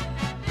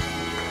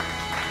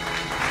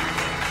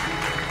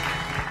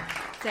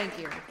 Thank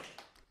you.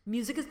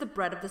 Music is the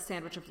bread of the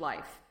sandwich of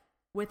life.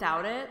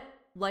 Without it,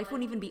 life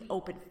wouldn't even be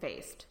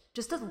open-faced.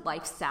 Just a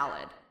life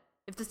salad,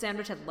 if the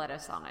sandwich had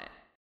lettuce on it.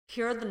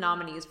 Here are the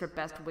nominees for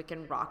Best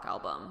Wiccan Rock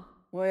Album.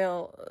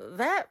 Well,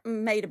 that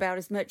made about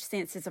as much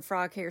sense as a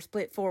frog hair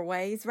split 4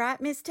 ways, right,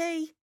 Miss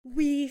T?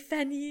 Oui,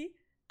 Fanny.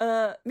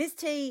 Miss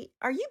T,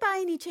 are you by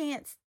any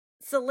chance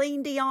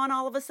Celine Dion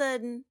all of a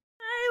sudden?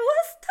 I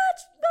was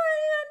touched by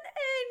an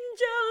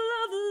angel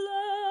of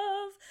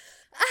love.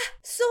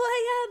 So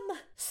I am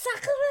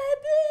Sacre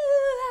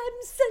bleu, I'm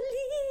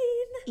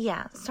Celine.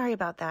 Yeah, sorry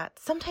about that.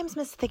 Sometimes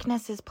Miss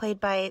Thickness is played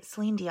by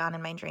Celine Dion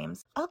in my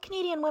dreams. All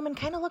Canadian women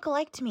kind of look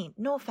alike to me.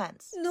 No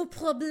offense. No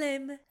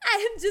problem.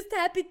 I am just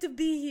happy to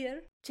be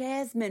here.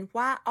 Jasmine,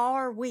 why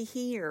are we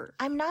here?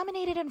 I'm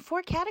nominated in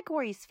 4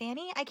 categories,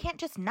 Fanny. I can't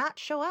just not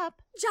show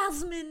up.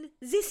 Jasmine,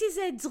 this is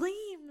a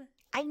dream.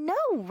 I know,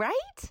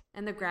 right?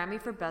 And the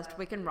Grammy for Best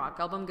Weekend Rock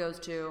Album goes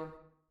to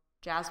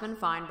Jasmine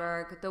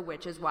Feinberg, The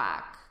Witch is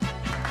Whack.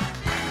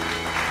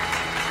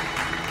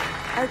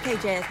 Okay,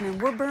 Jasmine,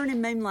 we're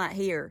burning moonlight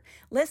here.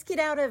 Let's get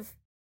out of...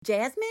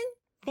 Jasmine?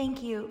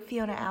 Thank you,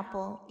 Fiona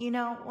Apple. You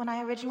know, when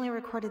I originally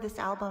recorded this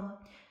album,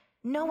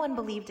 no one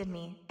believed in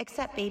me,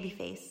 except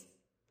Babyface.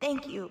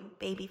 Thank you,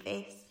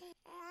 Babyface.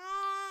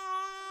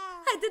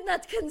 I did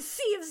not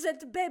conceive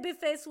that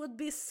Babyface would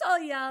be so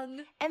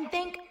young. And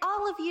thank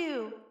all of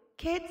you.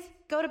 Kids,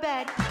 go to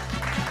bed.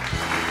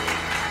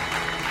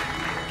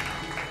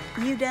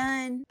 You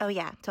done? Oh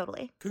yeah,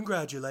 totally.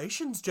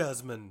 Congratulations,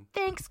 Jasmine.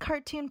 Thanks,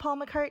 cartoon Paul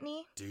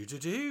McCartney.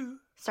 Do.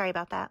 Sorry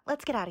about that.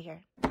 Let's get out of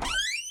here.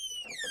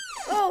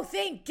 Oh,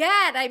 thank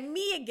God, I'm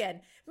me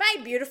again. My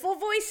beautiful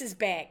voice is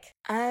back.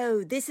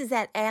 Oh, this is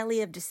that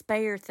Alley of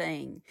Despair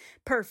thing.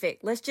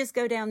 Perfect. Let's just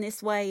go down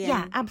this way and...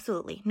 Yeah,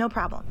 absolutely. No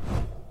problem.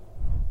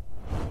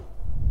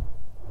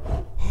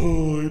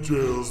 Hi,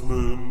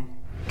 Jasmine.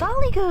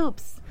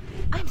 Gollygoops!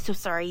 I'm so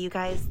sorry, you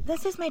guys.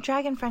 This is my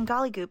dragon friend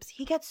Gollygoops.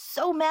 He gets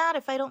so mad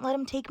if I don't let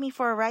him take me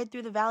for a ride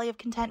through the Valley of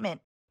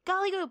Contentment.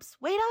 Gollygoops,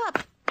 wait up!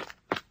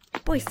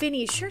 Boy,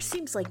 Finny, it sure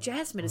seems like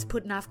Jasmine is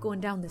putting off going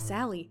down this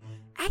alley.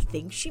 I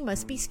think she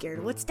must be scared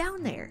of what's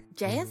down there.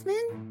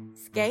 Jasmine?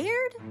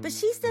 Scared? But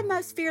she's the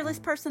most fearless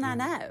person I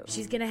know.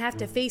 She's gonna have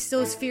to face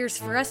those fears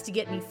for us to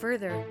get any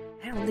further.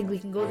 I don't think we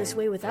can go this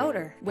way without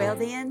her. Well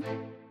then,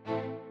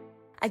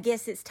 I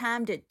guess it's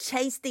time to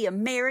chase the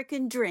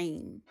American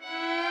dream.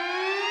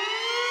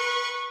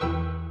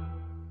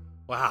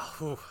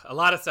 Wow, a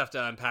lot of stuff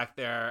to unpack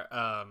there.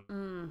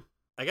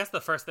 I guess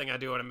the first thing I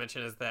do want to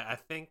mention is that I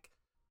think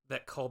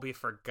that Colby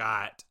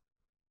forgot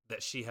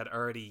that she had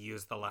already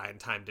used the line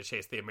 "time to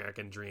chase the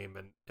American dream"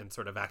 in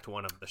sort of Act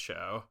 1 of the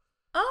show.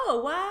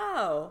 Oh,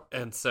 wow.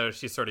 And so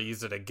she sort of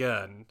used it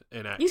again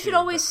in Act 2. You should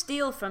always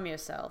steal from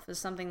yourself is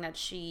something that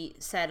she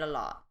said a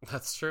lot.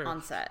 That's true.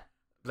 On set.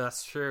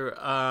 That's true.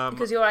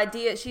 Because your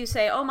ideas, you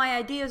say, oh, my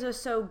ideas are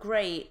so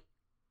great.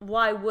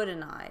 Why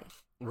wouldn't I?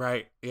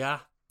 Right. Yeah.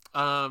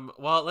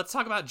 Well, let's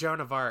talk about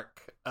Joan of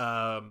Arc.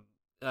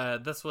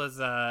 This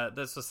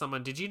was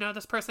someone. Did you know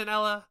this person,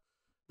 Ella?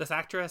 This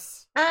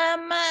actress?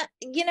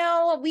 You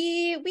know,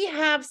 we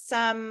have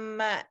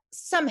some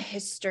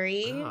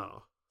history.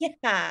 Oh.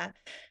 Yeah.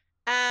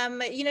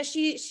 You know,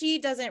 she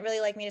doesn't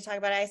really like me to talk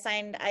about it.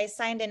 I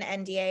signed an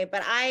NDA,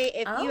 but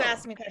if you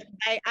asked me questions,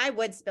 I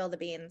would spill the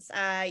beans.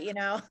 You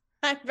know,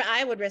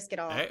 I would risk it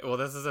all. Hey, well,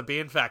 this is a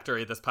Bean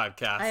Factory, this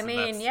podcast. I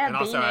mean, yeah, and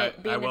also I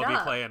will be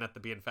up. playing at the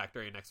Bean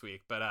Factory next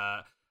week. But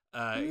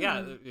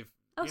yeah, if,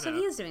 so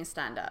he is doing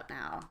stand up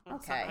now.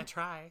 Okay, I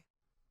try.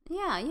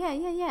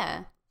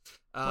 Yeah.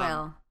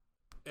 Well,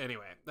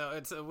 anyway, no,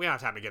 we don't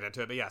have time to get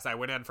into it. But yes, I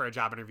went in for a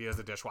job interview as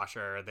a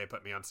dishwasher. They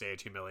put me on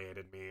stage,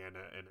 humiliated me, and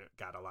it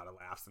got a lot of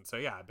laughs. And so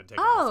yeah, I've been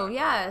taking. Oh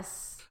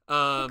yes.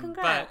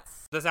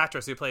 Congrats. But this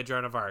actress who played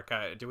Joan of Arc,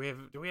 do we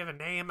have a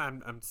name?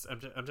 I'm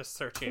just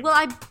searching.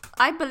 Well,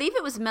 I believe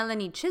it was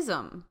Melanie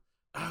Chisholm.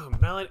 Oh,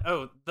 Melanie.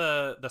 Oh,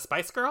 the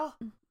Spice Girl.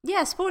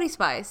 Yeah, Sporty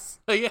Spice.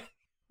 Oh yeah.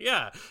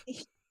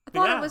 I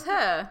thought it was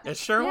her. It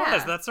sure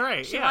was. That's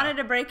right. She wanted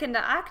to break into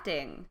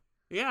acting.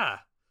 Yeah.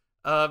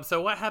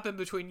 So what happened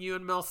between you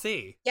and Mel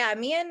C? Yeah,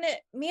 me and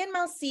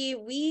Mel C,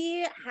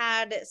 we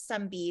had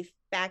some beef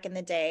back in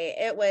the day.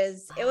 It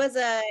was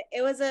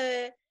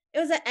a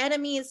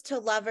enemies to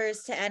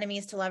lovers to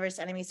enemies to lovers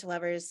to enemies to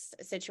lovers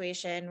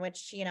situation,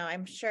 which, you know,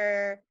 I'm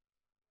sure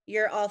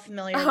you're all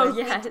familiar with. Oh,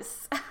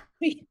 yes.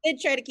 We did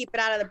try to keep it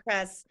out of the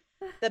press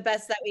the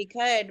best that we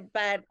could,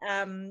 but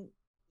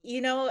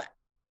you know,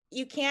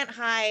 you can't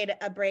hide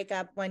a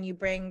breakup when you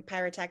bring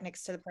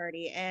pyrotechnics to the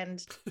party,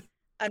 and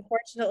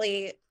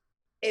unfortunately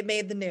it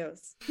made the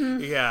news.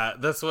 Yeah,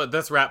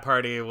 this rap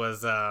party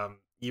was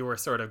you were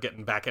sort of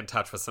getting back in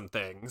touch with some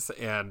things,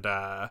 and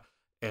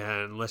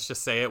let's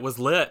just say it was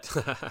lit.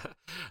 It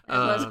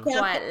was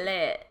quite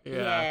lit.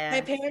 Yeah.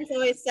 My parents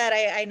always said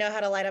I know how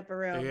to light up a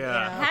room.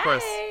 Yeah, you know? Of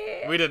course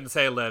we didn't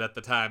say lit at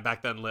the time.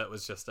 Back then, lit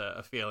was just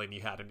a feeling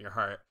you had in your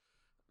heart.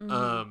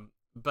 Mm-hmm.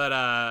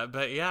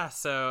 But yeah,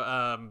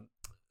 so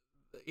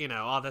you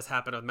know, all this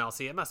happened with Mel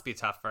C. It must be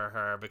tough for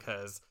her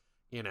because,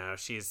 you know,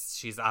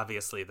 she's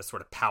obviously the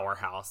sort of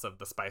powerhouse of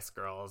the Spice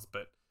Girls,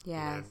 but you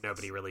know,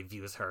 nobody really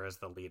views her as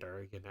the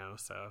leader, you know,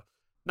 so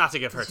not to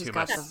give her too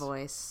much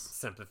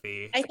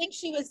sympathy. I think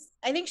she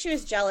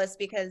was jealous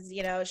because,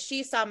 you know,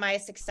 she saw my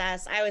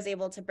success. I was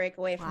able to break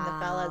away from the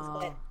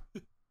fellas,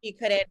 but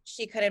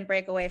she couldn't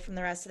break away from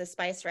the rest of the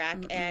Spice Rack.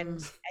 Mm-mm.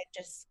 And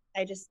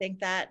I just think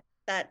that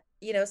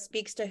you know,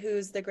 speaks to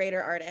who's the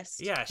greater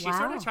artist. Yeah, she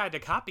sort of tried to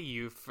copy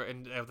you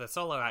in the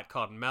solo act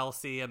called Mel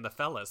C and the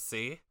Fellas,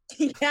 see?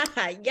 Yeah,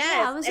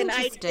 yes. And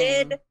I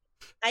did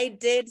I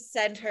did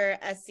send her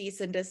a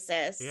cease and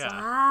desist. Yeah.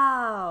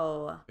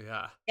 Wow.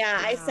 Yeah.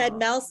 Yeah, Wow. I said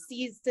Mel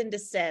cease and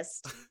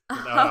desist.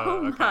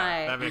 Oh okay.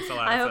 my. That makes a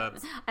lot of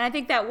sense. And I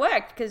think that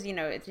worked because,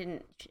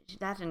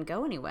 that didn't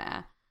go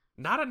anywhere.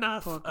 Not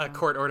enough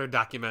court-ordered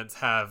documents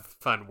have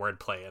fun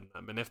wordplay in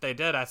them. And if they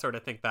did, I sort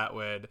of think that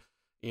would,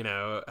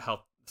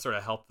 help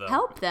them.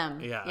 Help them.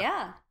 Yeah.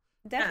 Yeah.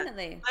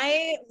 Definitely.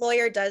 My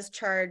lawyer does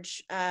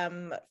charge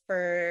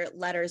for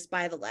letters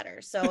by the letter.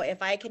 So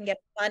if I can get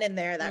fun in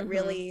there, that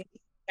really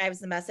drives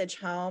the message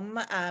home.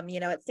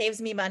 It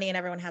saves me money and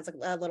everyone has a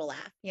little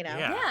laugh,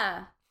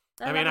 Yeah.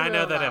 I mean, I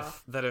know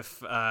that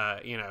if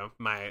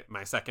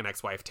my second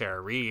ex-wife, Tara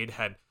Reid,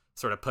 had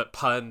sort of put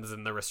puns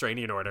in the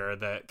restraining order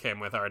that came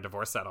with our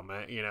divorce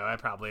settlement, I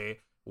probably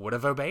would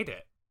have obeyed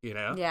it,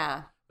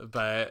 Yeah.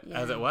 But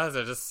as it was,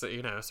 I just,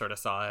 sort of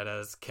saw it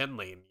as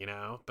kindling,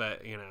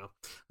 but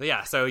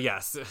yeah. So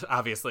yes,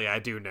 obviously I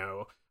do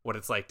know what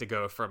it's like to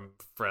go from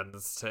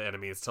friends to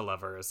enemies to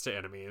lovers to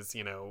enemies,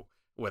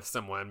 with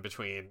someone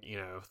between,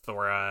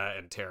 Thora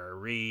and Tara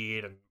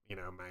Reid and,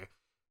 my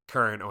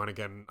current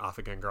on-again,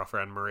 off-again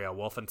girlfriend, Maria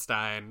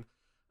Wolfenstein.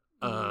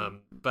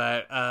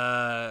 But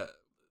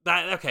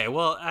okay.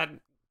 Well,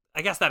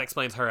 I guess that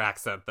explains her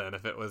accent then,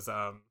 if it was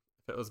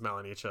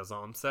Melanie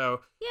Chisholm.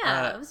 So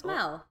yeah, it was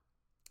Mel.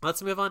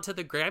 Let's move on to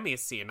the Grammys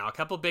scene now. A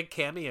couple big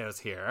cameos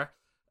here.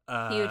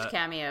 Huge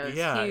cameos.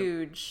 Yeah,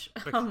 huge.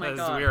 Because oh my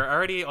God. we were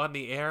already on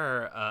the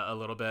air a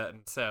little bit,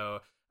 and so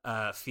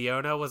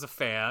Fiona was a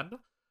fan,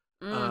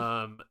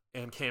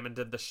 and came and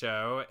did the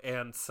show,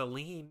 and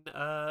Celine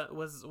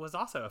was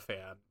also a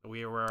fan.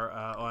 We were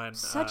on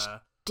such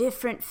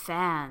different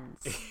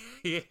fans.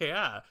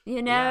 Yeah.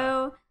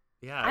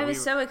 Yeah, I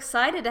was so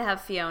excited to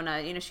have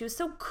Fiona. She was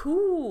so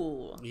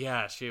cool.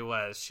 Yeah, she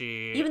was.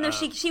 Even though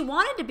she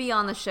wanted to be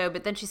on the show,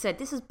 but then she said,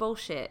 "This is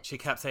bullshit." She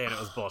kept saying it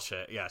was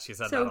bullshit. Yeah, she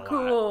said so that a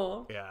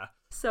cool. lot. Yeah,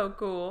 so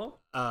cool.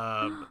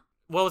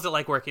 What was it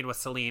like working with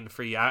Celine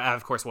for you? I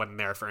of course wasn't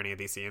there for any of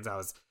these scenes. I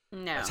was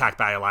No. attacked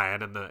by a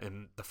lion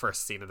in the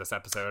first scene of this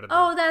episode. And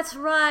Oh, that's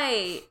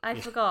right. I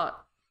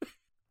forgot.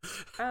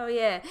 Oh,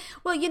 yeah.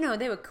 Well,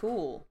 they were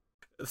cool.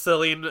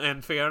 Celine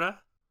and Fiona?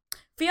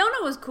 Fiona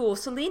was cool.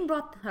 Celine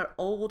brought her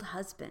old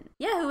husband.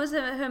 Yeah, who was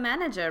her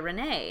manager,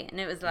 Renee. And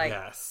it was like...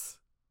 Yes.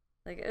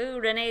 Like, ooh,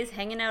 Renee's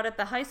hanging out at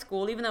the high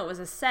school, even though it was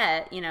a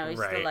set, he's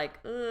still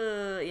like,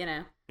 ooh,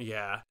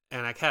 Yeah,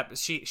 and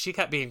she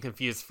kept being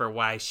confused for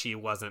why she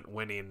wasn't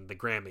winning the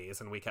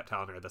Grammys, and we kept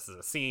telling her, this is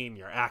a scene,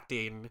 you're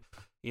acting.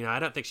 I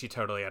don't think she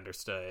totally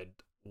understood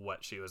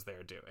what she was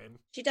there doing.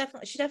 She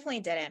definitely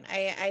didn't.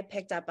 I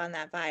picked up on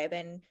that vibe,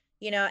 and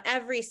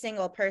every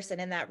single person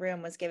in that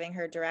room was giving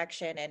her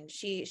direction, and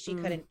she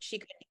couldn't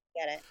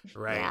get it.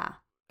 Right. Yeah.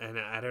 And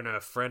I don't know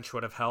if French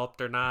would have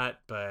helped or not,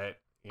 but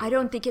I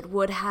don't think it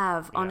would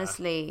have,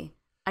 honestly.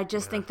 I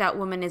just think that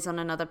woman is on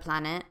another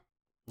planet.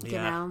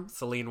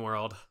 Celine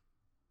World.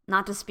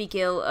 Not to speak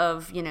ill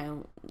of,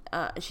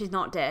 she's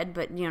not dead,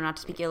 but not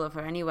to speak ill of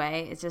her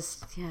anyway. It's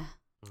just, yeah.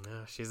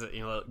 No, she's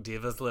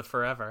divas live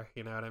forever.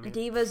 You know what I mean?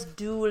 Divas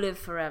do live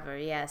forever.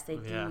 Yes, they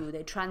do. Yeah.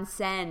 They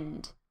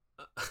transcend.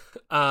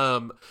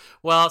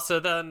 Well, so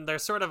then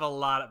there's sort of a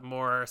lot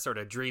more sort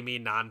of dreamy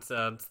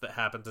nonsense that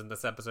happens in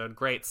this episode.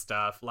 Great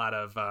stuff. A lot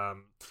of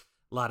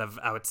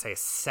I would say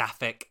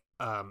sapphic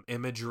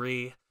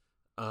imagery.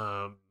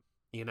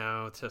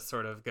 To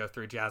sort of go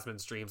through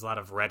Jasmine's dreams. A lot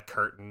of red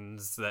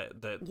curtains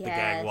that the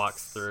gang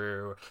walks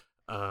through.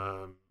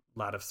 A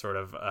lot of sort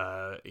of,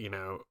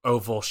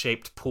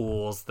 oval-shaped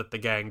pools that the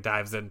gang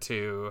dives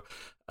into.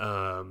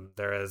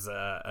 There is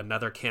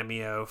another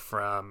cameo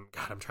from...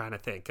 God, I'm trying to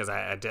think, because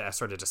I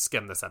sort of just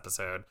skimmed this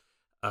episode.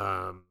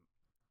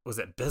 Was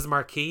it Biz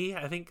Marquis,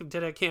 I think,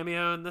 did a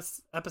cameo in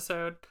this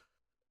episode?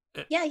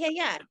 Yeah.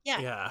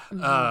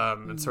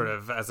 Mm-hmm. And sort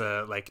of as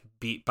a,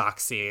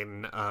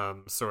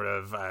 beatboxing, sort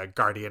of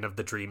guardian of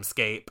the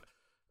dreamscape.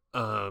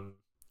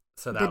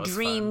 So that was the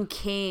Dream fun.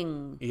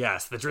 King.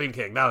 Yes, the Dream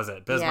King. That was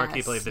it. Biz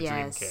Marquis played the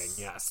Dream King.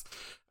 Yes.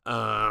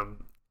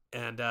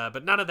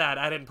 But none of that.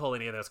 I didn't pull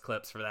any of those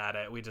clips for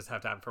that. We just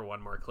have time for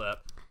one more clip.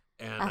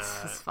 And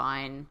that's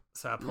fine.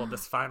 So I pulled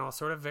this final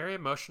sort of very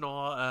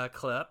emotional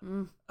clip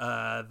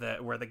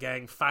where the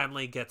gang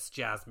finally gets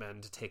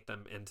Jasmine to take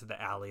them into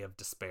the alley of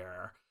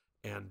despair,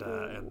 and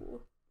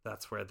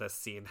that's where this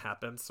scene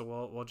happens.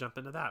 So we'll jump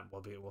into that.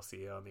 We'll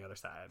see you on the other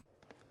side.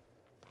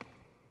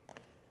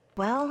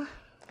 Well,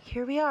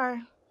 here we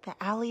are, the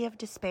alley of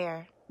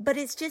despair. But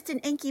it's just an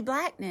inky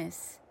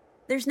blackness.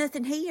 There's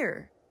nothing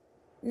here.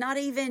 Not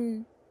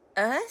even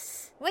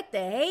us? What the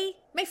hey?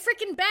 My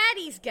freaking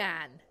baddie's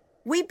gone.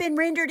 We've been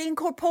rendered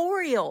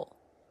incorporeal.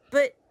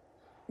 But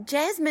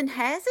Jasmine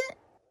hasn't?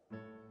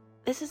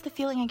 This is the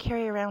feeling I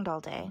carry around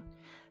all day.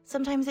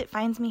 Sometimes it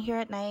finds me here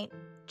at night,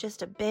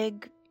 just a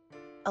big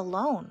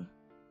alone.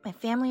 My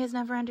family has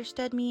never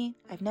understood me.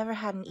 I've never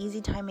had an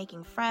easy time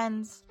making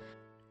friends.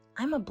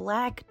 I'm a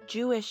Black,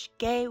 Jewish,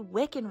 gay,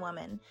 Wiccan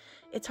woman.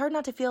 It's hard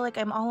not to feel like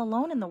I'm all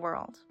alone in the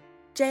world.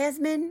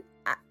 Jasmine,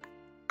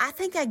 I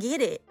think I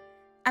get it.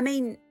 I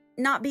mean,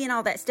 not being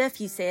all that stuff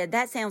you said,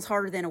 that sounds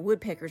harder than a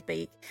woodpecker's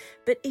beak.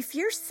 But if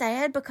you're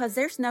sad because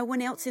there's no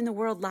one else in the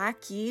world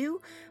like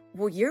you,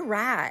 well, you're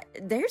right.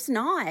 There's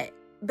not.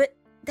 But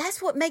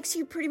that's what makes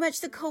you pretty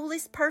much the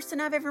coolest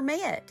person I've ever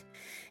met.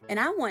 And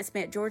I once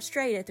met George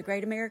Strait at the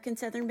Great American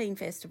Southern Bean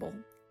Festival.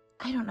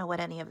 I don't know what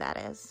any of that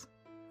is.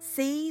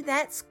 See,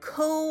 that's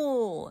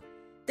cool.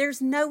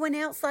 There's no one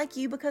else like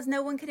you because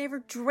no one could ever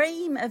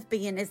dream of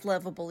being as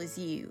lovable as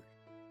you.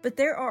 But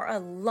there are a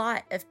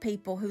lot of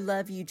people who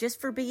love you just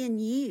for being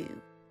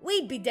you.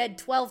 We'd be dead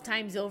 12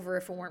 times over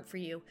if it weren't for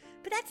you.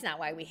 But that's not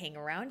why we hang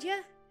around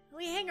you.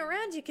 We hang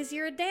around you because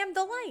you're a damn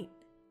delight.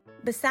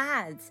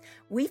 Besides,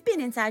 we've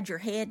been inside your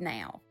head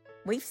now.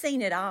 We've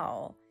seen it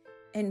all.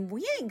 And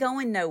we ain't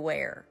going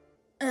nowhere.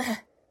 Ugh.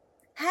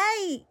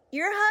 Hey,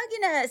 you're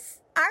hugging us.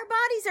 Our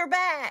bodies are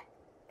back.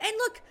 And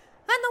look,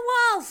 on the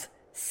walls,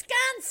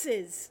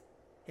 sconces.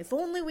 If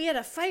only we had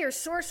a fire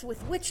source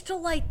with which to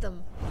light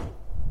them.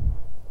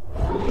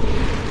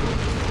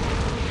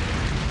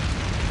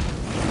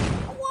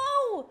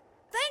 Whoa!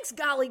 Thanks,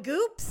 golly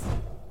goops.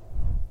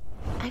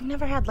 I've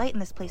never had light in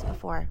this place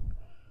before.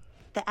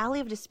 The Alley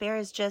of Despair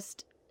is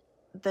just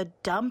the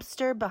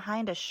dumpster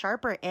behind a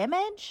sharper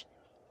image?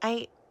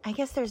 I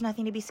guess there's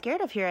nothing to be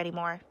scared of here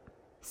anymore.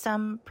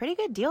 Some pretty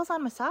good deals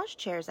on massage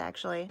chairs,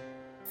 actually.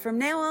 From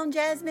now on,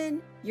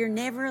 Jasmine, you're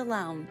never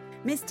alone.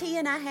 Miss T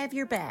and I have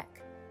your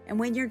back. And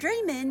when you're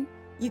dreaming,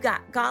 you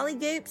got Golly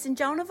Goops and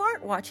Joan of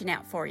Arc watching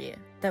out for you.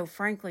 Though,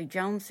 frankly,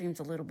 Joan seems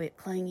a little bit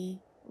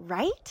clingy.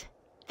 Right?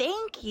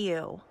 Thank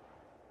you.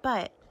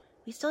 But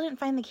we still didn't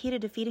find the key to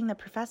defeating the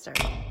professor.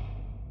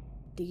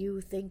 Do you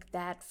think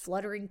that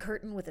fluttering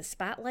curtain with a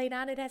spotlight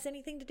on it has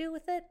anything to do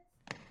with it?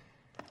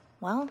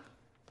 Well,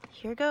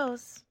 here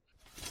goes.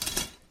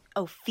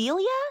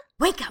 Ophelia?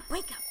 Wake up,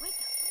 wake up, wake up.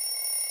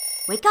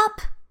 Wake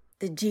up!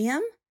 The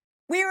gym?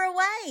 We're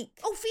awake!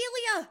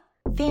 Ophelia!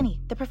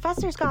 Fanny, the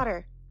professor's got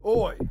her.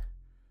 Oi!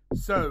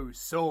 So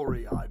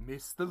sorry I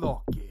missed the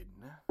lock-in.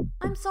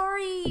 I'm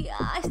sorry,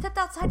 I stepped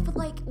outside for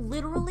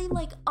literally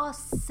a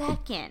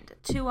second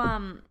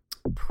to,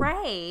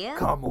 pray.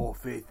 Come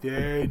off it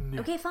then.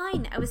 Okay,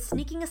 fine, I was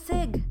sneaking a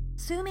cig.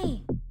 Sue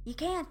me. You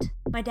can't.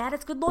 My dad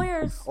has good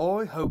lawyers.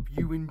 I hope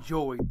you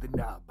enjoyed the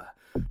nub.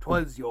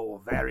 'Twas your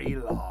very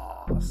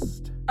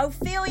last.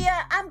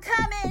 Ophelia, I'm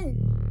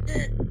coming!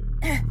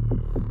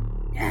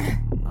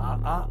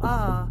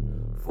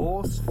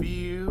 Force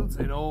fields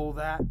and all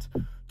that.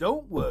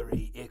 Don't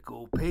worry,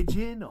 Ickle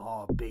Pigeon,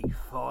 our big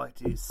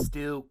fight is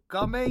still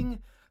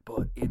coming.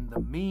 But in the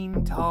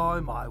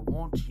meantime, I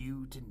want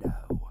you to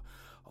know,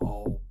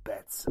 all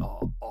bets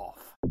are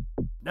off.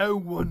 No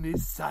one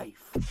is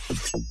safe.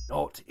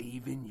 Not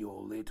even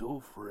your little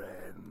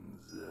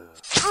friends.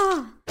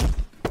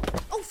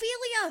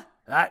 Ophelia!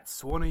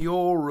 That's one of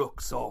your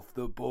rooks off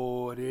the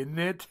board, isn't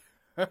it?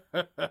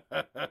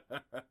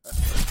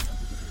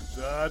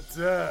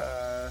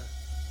 Ta-ta.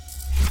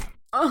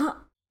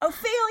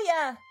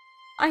 Ophelia!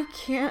 I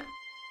can't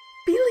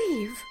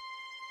believe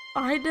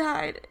I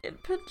died in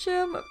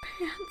pajama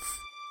pants.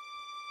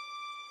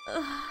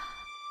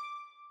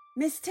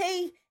 Miss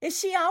T, is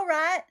she all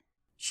right?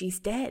 She's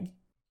dead.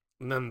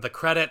 And then the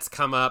credits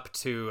come up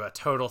to a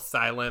total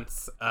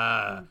silence.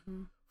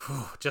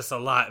 Just a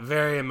lot.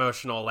 Very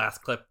emotional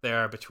last clip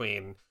there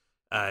between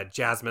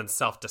Jasmine's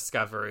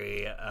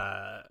self-discovery,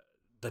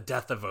 the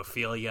death of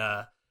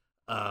Ophelia.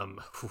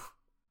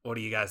 What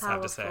do you guys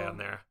have to say on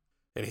there?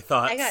 Any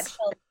thoughts? I got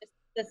chills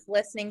just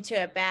listening to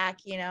it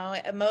back.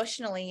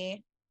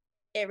 Emotionally,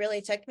 it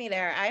really took me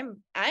there.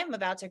 I'm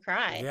about to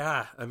cry.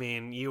 Yeah, I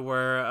mean, you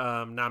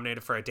were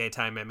nominated for a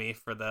daytime Emmy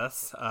for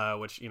this,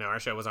 which our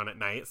show was on at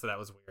night, so that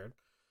was weird.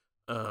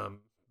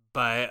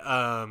 But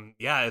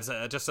yeah, it's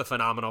just a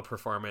phenomenal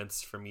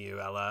performance from you,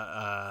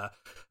 Ella.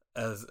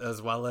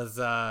 As well as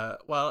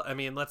I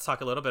mean, let's talk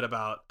a little bit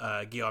about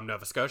Guillaume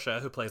Nova Scotia,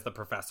 who plays the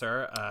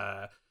professor.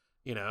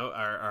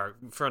 Our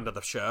friend of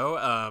the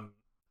show.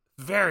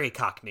 Very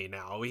Cockney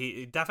now.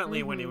 He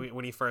definitely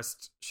when he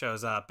first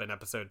shows up in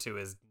episode 2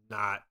 is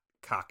not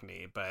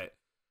Cockney, but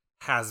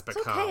has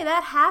become. It's okay,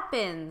 that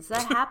happens.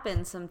 That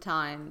happens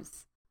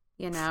sometimes.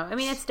 I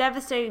mean, it's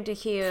devastating to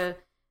hear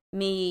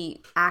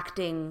me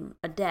acting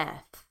a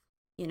death.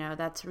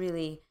 That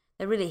really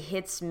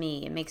hits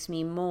me. It makes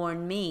me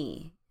mourn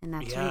me, and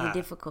that's really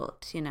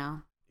difficult.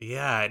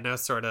 Yeah, I know.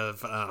 Sort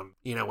of.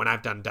 When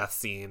I've done death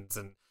scenes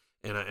and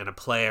in a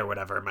play or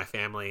whatever, my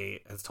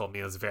family has told me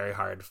it was very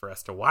hard for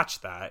us to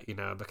watch that,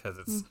 because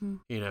it's,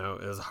 it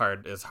was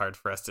hard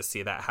for us to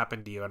see that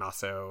happen to you. And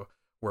also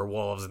we're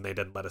wolves and they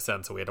didn't let us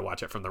in. So we had to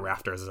watch it from the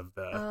rafters of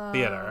the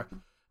theater.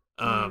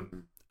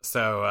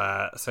 So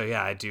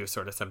yeah, I do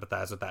sort of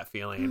sympathize with that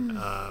feeling.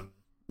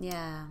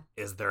 Yeah.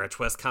 Is there a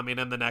twist coming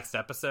in the next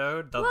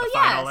episode? The Yes.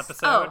 final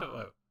episode?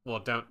 Oh.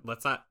 Well,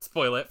 let's not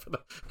spoil it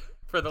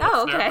for the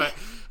Oh, listener,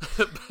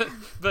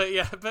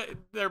 okay. but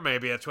there may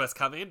be a twist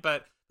coming,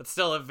 but it's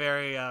still a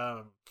very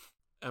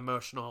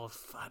emotional,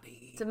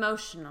 funny. It's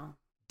emotional.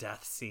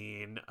 Death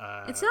scene.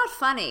 It's not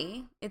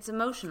funny. It's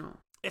emotional.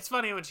 It's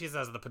funny when she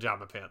says the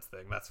pajama pants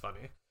thing. That's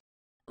funny.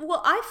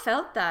 Well, I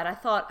felt that. I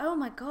thought, oh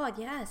my God,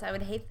 yes, I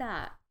would hate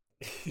that.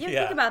 You ever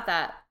think about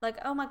that? Like,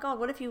 oh my God,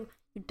 what if you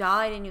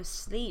died in your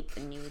sleep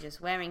and you were just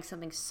wearing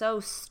something so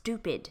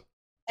stupid?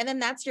 And then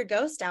that's your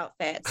ghost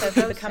outfit. So if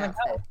you become a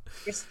ghost,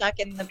 you're stuck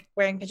in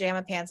wearing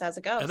pajama pants as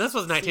a ghost. And this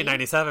was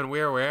 1997.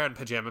 We were wearing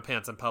pajama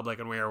pants in public,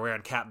 and we were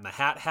wearing Cat in the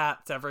Hat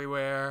hats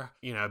everywhere.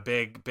 You know,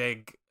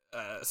 big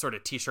sort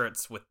of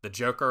t-shirts with the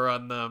Joker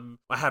on them.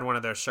 I had one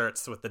of those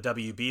shirts with the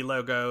WB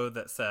logo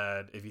that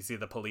said, "If you see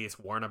the police,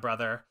 warn a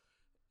brother."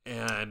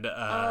 And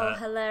oh,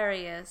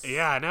 hilarious.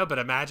 Yeah, I know, but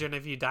imagine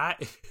if you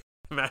died.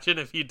 Imagine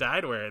if you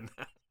died wearing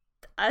that.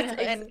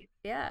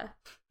 Yeah.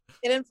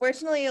 And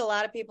unfortunately, a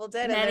lot of people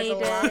did. Many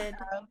and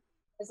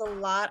there's a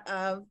lot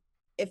of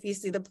if you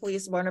see the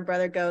police, Warner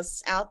Brother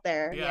ghosts out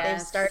there. Yeah. They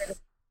started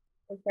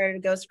a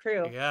ghost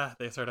crew. Yeah,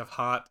 they sort of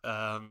haunt.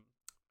 I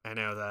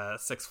know the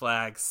Six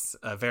Flags,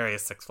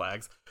 various Six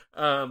Flags.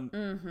 But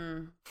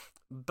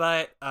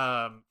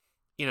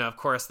you know, of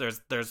course,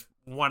 there's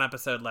one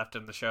episode left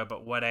in the show.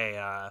 But what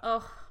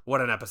an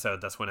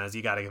episode this one is!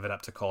 You got to give it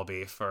up to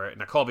Colby for.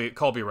 Now,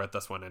 Colby wrote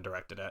this one and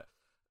directed it.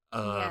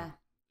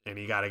 And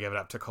you got to give it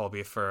up to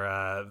Colby for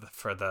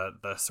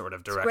the sort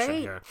of direction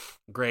here.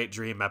 Great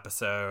dream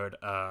episode.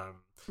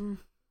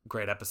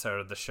 Great episode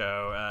of the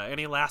show.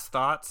 Any last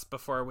thoughts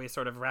before we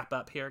sort of wrap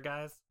up here,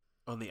 guys?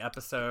 On the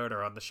episode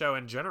or on the show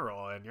in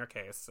general, in your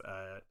case,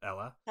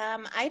 Ella?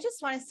 I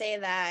just want to say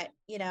that,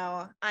 you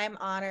know, I'm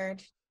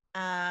honored.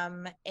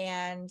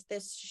 And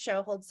this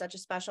show holds such a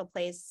special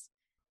place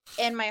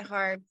in my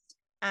heart.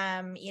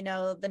 You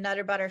know, the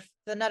Nutter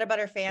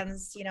Butter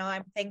fans, you know,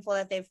 I'm thankful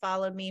that they've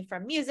followed me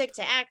from music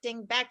to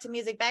acting, back to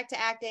music, back to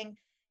acting.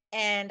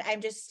 And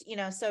I'm just, you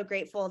know, so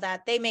grateful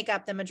that they make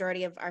up the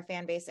majority of our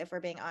fan base, if we're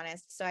being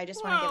honest. So I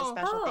just want to give a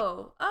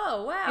special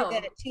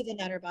thank you to the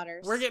Nutter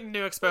Butters. We're getting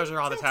new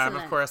exposure all the time.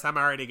 Of course, I'm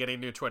already getting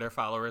new Twitter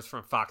followers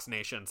from Fox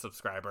Nation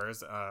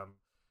subscribers.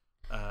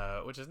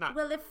 Which is not...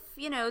 Well, if,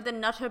 you know, the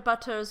Nutter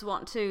Butters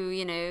want to,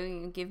 you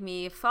know, give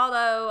me a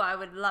follow, I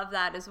would love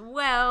that as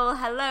well.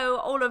 Hello,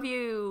 all of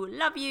you.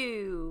 Love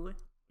you.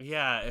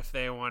 Yeah, if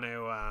they want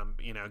to,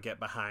 you know, get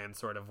behind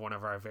sort of one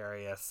of our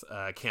various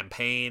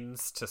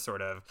campaigns to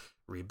sort of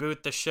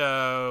reboot the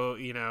show,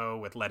 you know,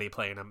 with Letty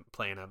playing a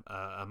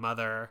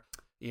mother,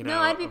 you know. No,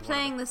 I'd be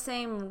playing the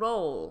same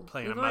role.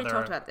 We've already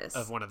talked about this.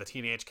 Of one of the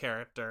teenage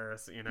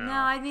characters, you know. No,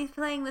 I'd be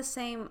playing the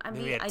same.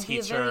 Maybe a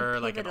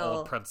teacher, like an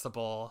old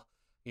principal,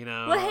 you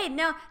know. Well, hey,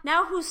 now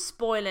who's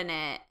spoiling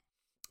it?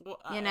 Well,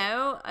 you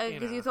know,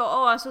 because you thought,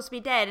 oh, I'm supposed to be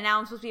dead, and now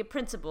I'm supposed to be a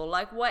principal.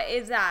 Like, what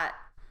is that?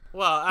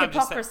 Well,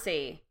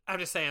 hypocrisy. I'm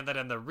just saying that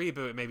in the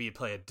reboot, maybe you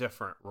play a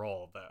different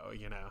role, though,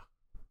 you know.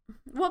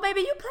 Well, maybe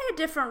you play a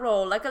different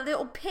role, like a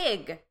little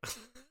pig.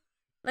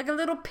 Like a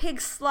little pig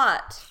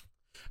slut.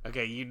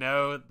 Okay, you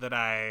know that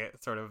I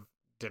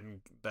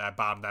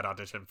bombed that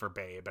audition for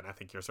Babe, and I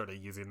think you're sort of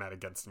using that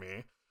against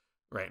me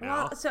right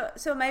now. Well,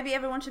 so maybe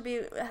everyone should be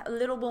a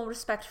little more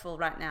respectful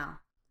right now.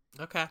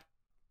 Okay.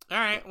 All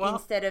right, well.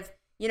 Instead of,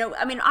 you know,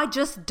 I mean, I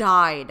just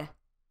died.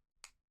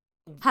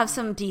 Have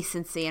some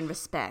decency and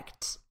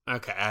respect.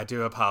 Okay, I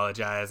do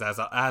apologize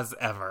as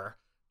ever.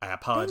 I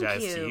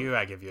apologize to you.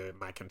 I give you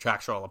my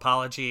contractual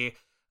apology.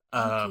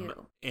 Thank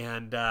you.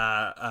 And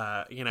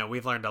you know,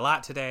 we've learned a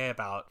lot today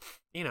about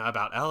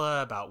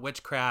Ella, about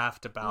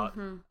witchcraft, about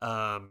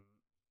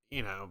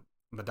you know,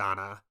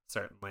 Madonna,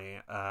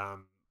 certainly.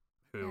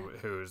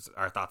 Who's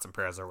our thoughts and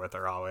prayers are with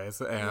her always.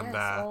 And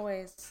yes,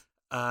 always.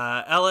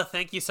 Ella,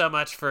 thank you so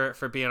much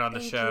for being on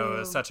the show. You.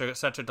 It's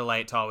such a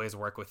delight to always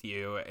work with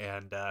you,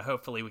 and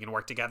hopefully we can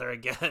work together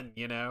again,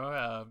 you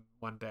know,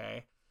 one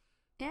day.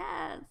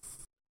 Yes.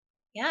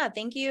 Yeah,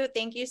 thank you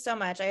so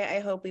much. I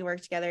hope we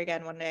work together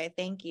again one day.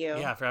 Thank you.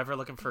 Yeah, if you're ever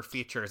looking for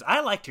features.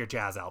 I liked your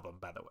jazz album,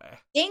 by the way.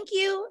 Thank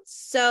you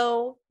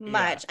so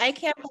much. Yeah. I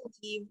can't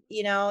believe,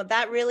 you know,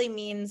 that really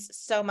means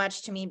so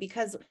much to me,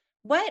 because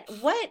what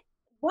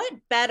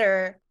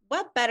better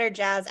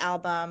jazz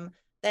album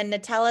than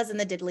Nutella's and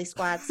the Diddley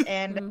Squats,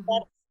 and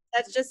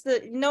that's just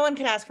no one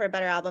could ask for a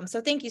better album.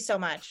 So thank you so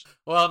much.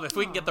 Well, if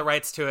we can get the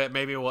rights to it,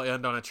 maybe we'll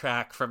end on a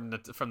track from the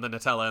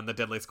Nutella and the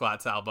Diddley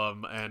Squats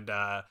album, and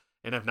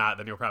if not,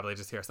 then you'll probably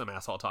just hear some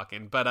asshole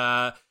talking.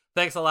 But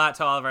thanks a lot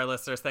to all of our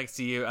listeners. Thanks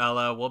to you,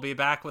 Ella. We'll be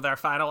back with our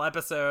final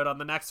episode on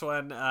the next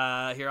one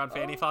here on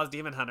Fanny Falls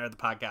Demon Hunter, the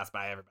podcast.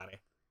 Bye, everybody.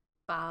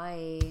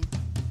 Bye.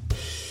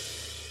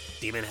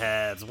 Demon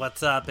Heads,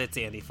 what's up? It's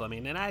Andy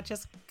Fleming, and I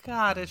just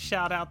gotta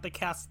shout out the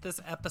cast this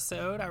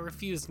episode. I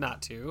refuse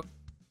not to.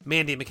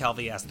 Mandy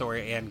McKelvey as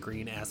Thora Ann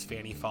Green as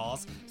Fanny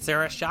Falls,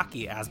 Sarah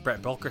Shockey as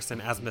Brett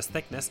Bulkerson as Miss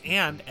Thickness,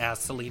 and as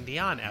Celine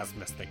Dion as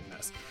Miss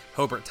Thickness,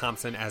 Hobart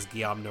Thompson as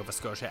Guillaume Nova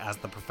Scotia as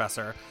the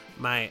Professor,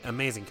 my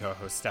amazing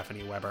co-host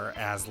Stephanie Weber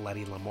as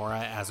Letty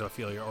Lamora as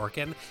Ophelia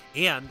Orkin,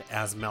 and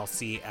as Mel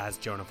C as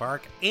Joan of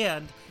Arc,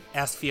 and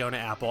as Fiona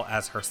Apple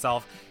as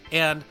herself,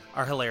 and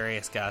our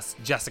hilarious guest,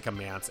 Jessica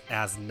Mance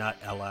as Nut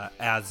Ella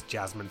as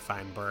Jasmine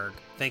Feinberg.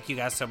 Thank you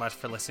guys so much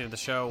for listening to the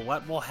show.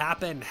 What will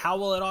happen? How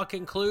will it all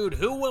conclude?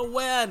 Who will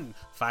win?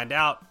 Find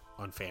out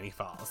on Fanny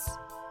Falls.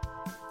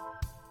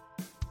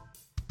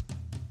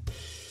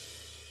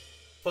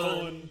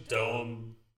 Fun Dome.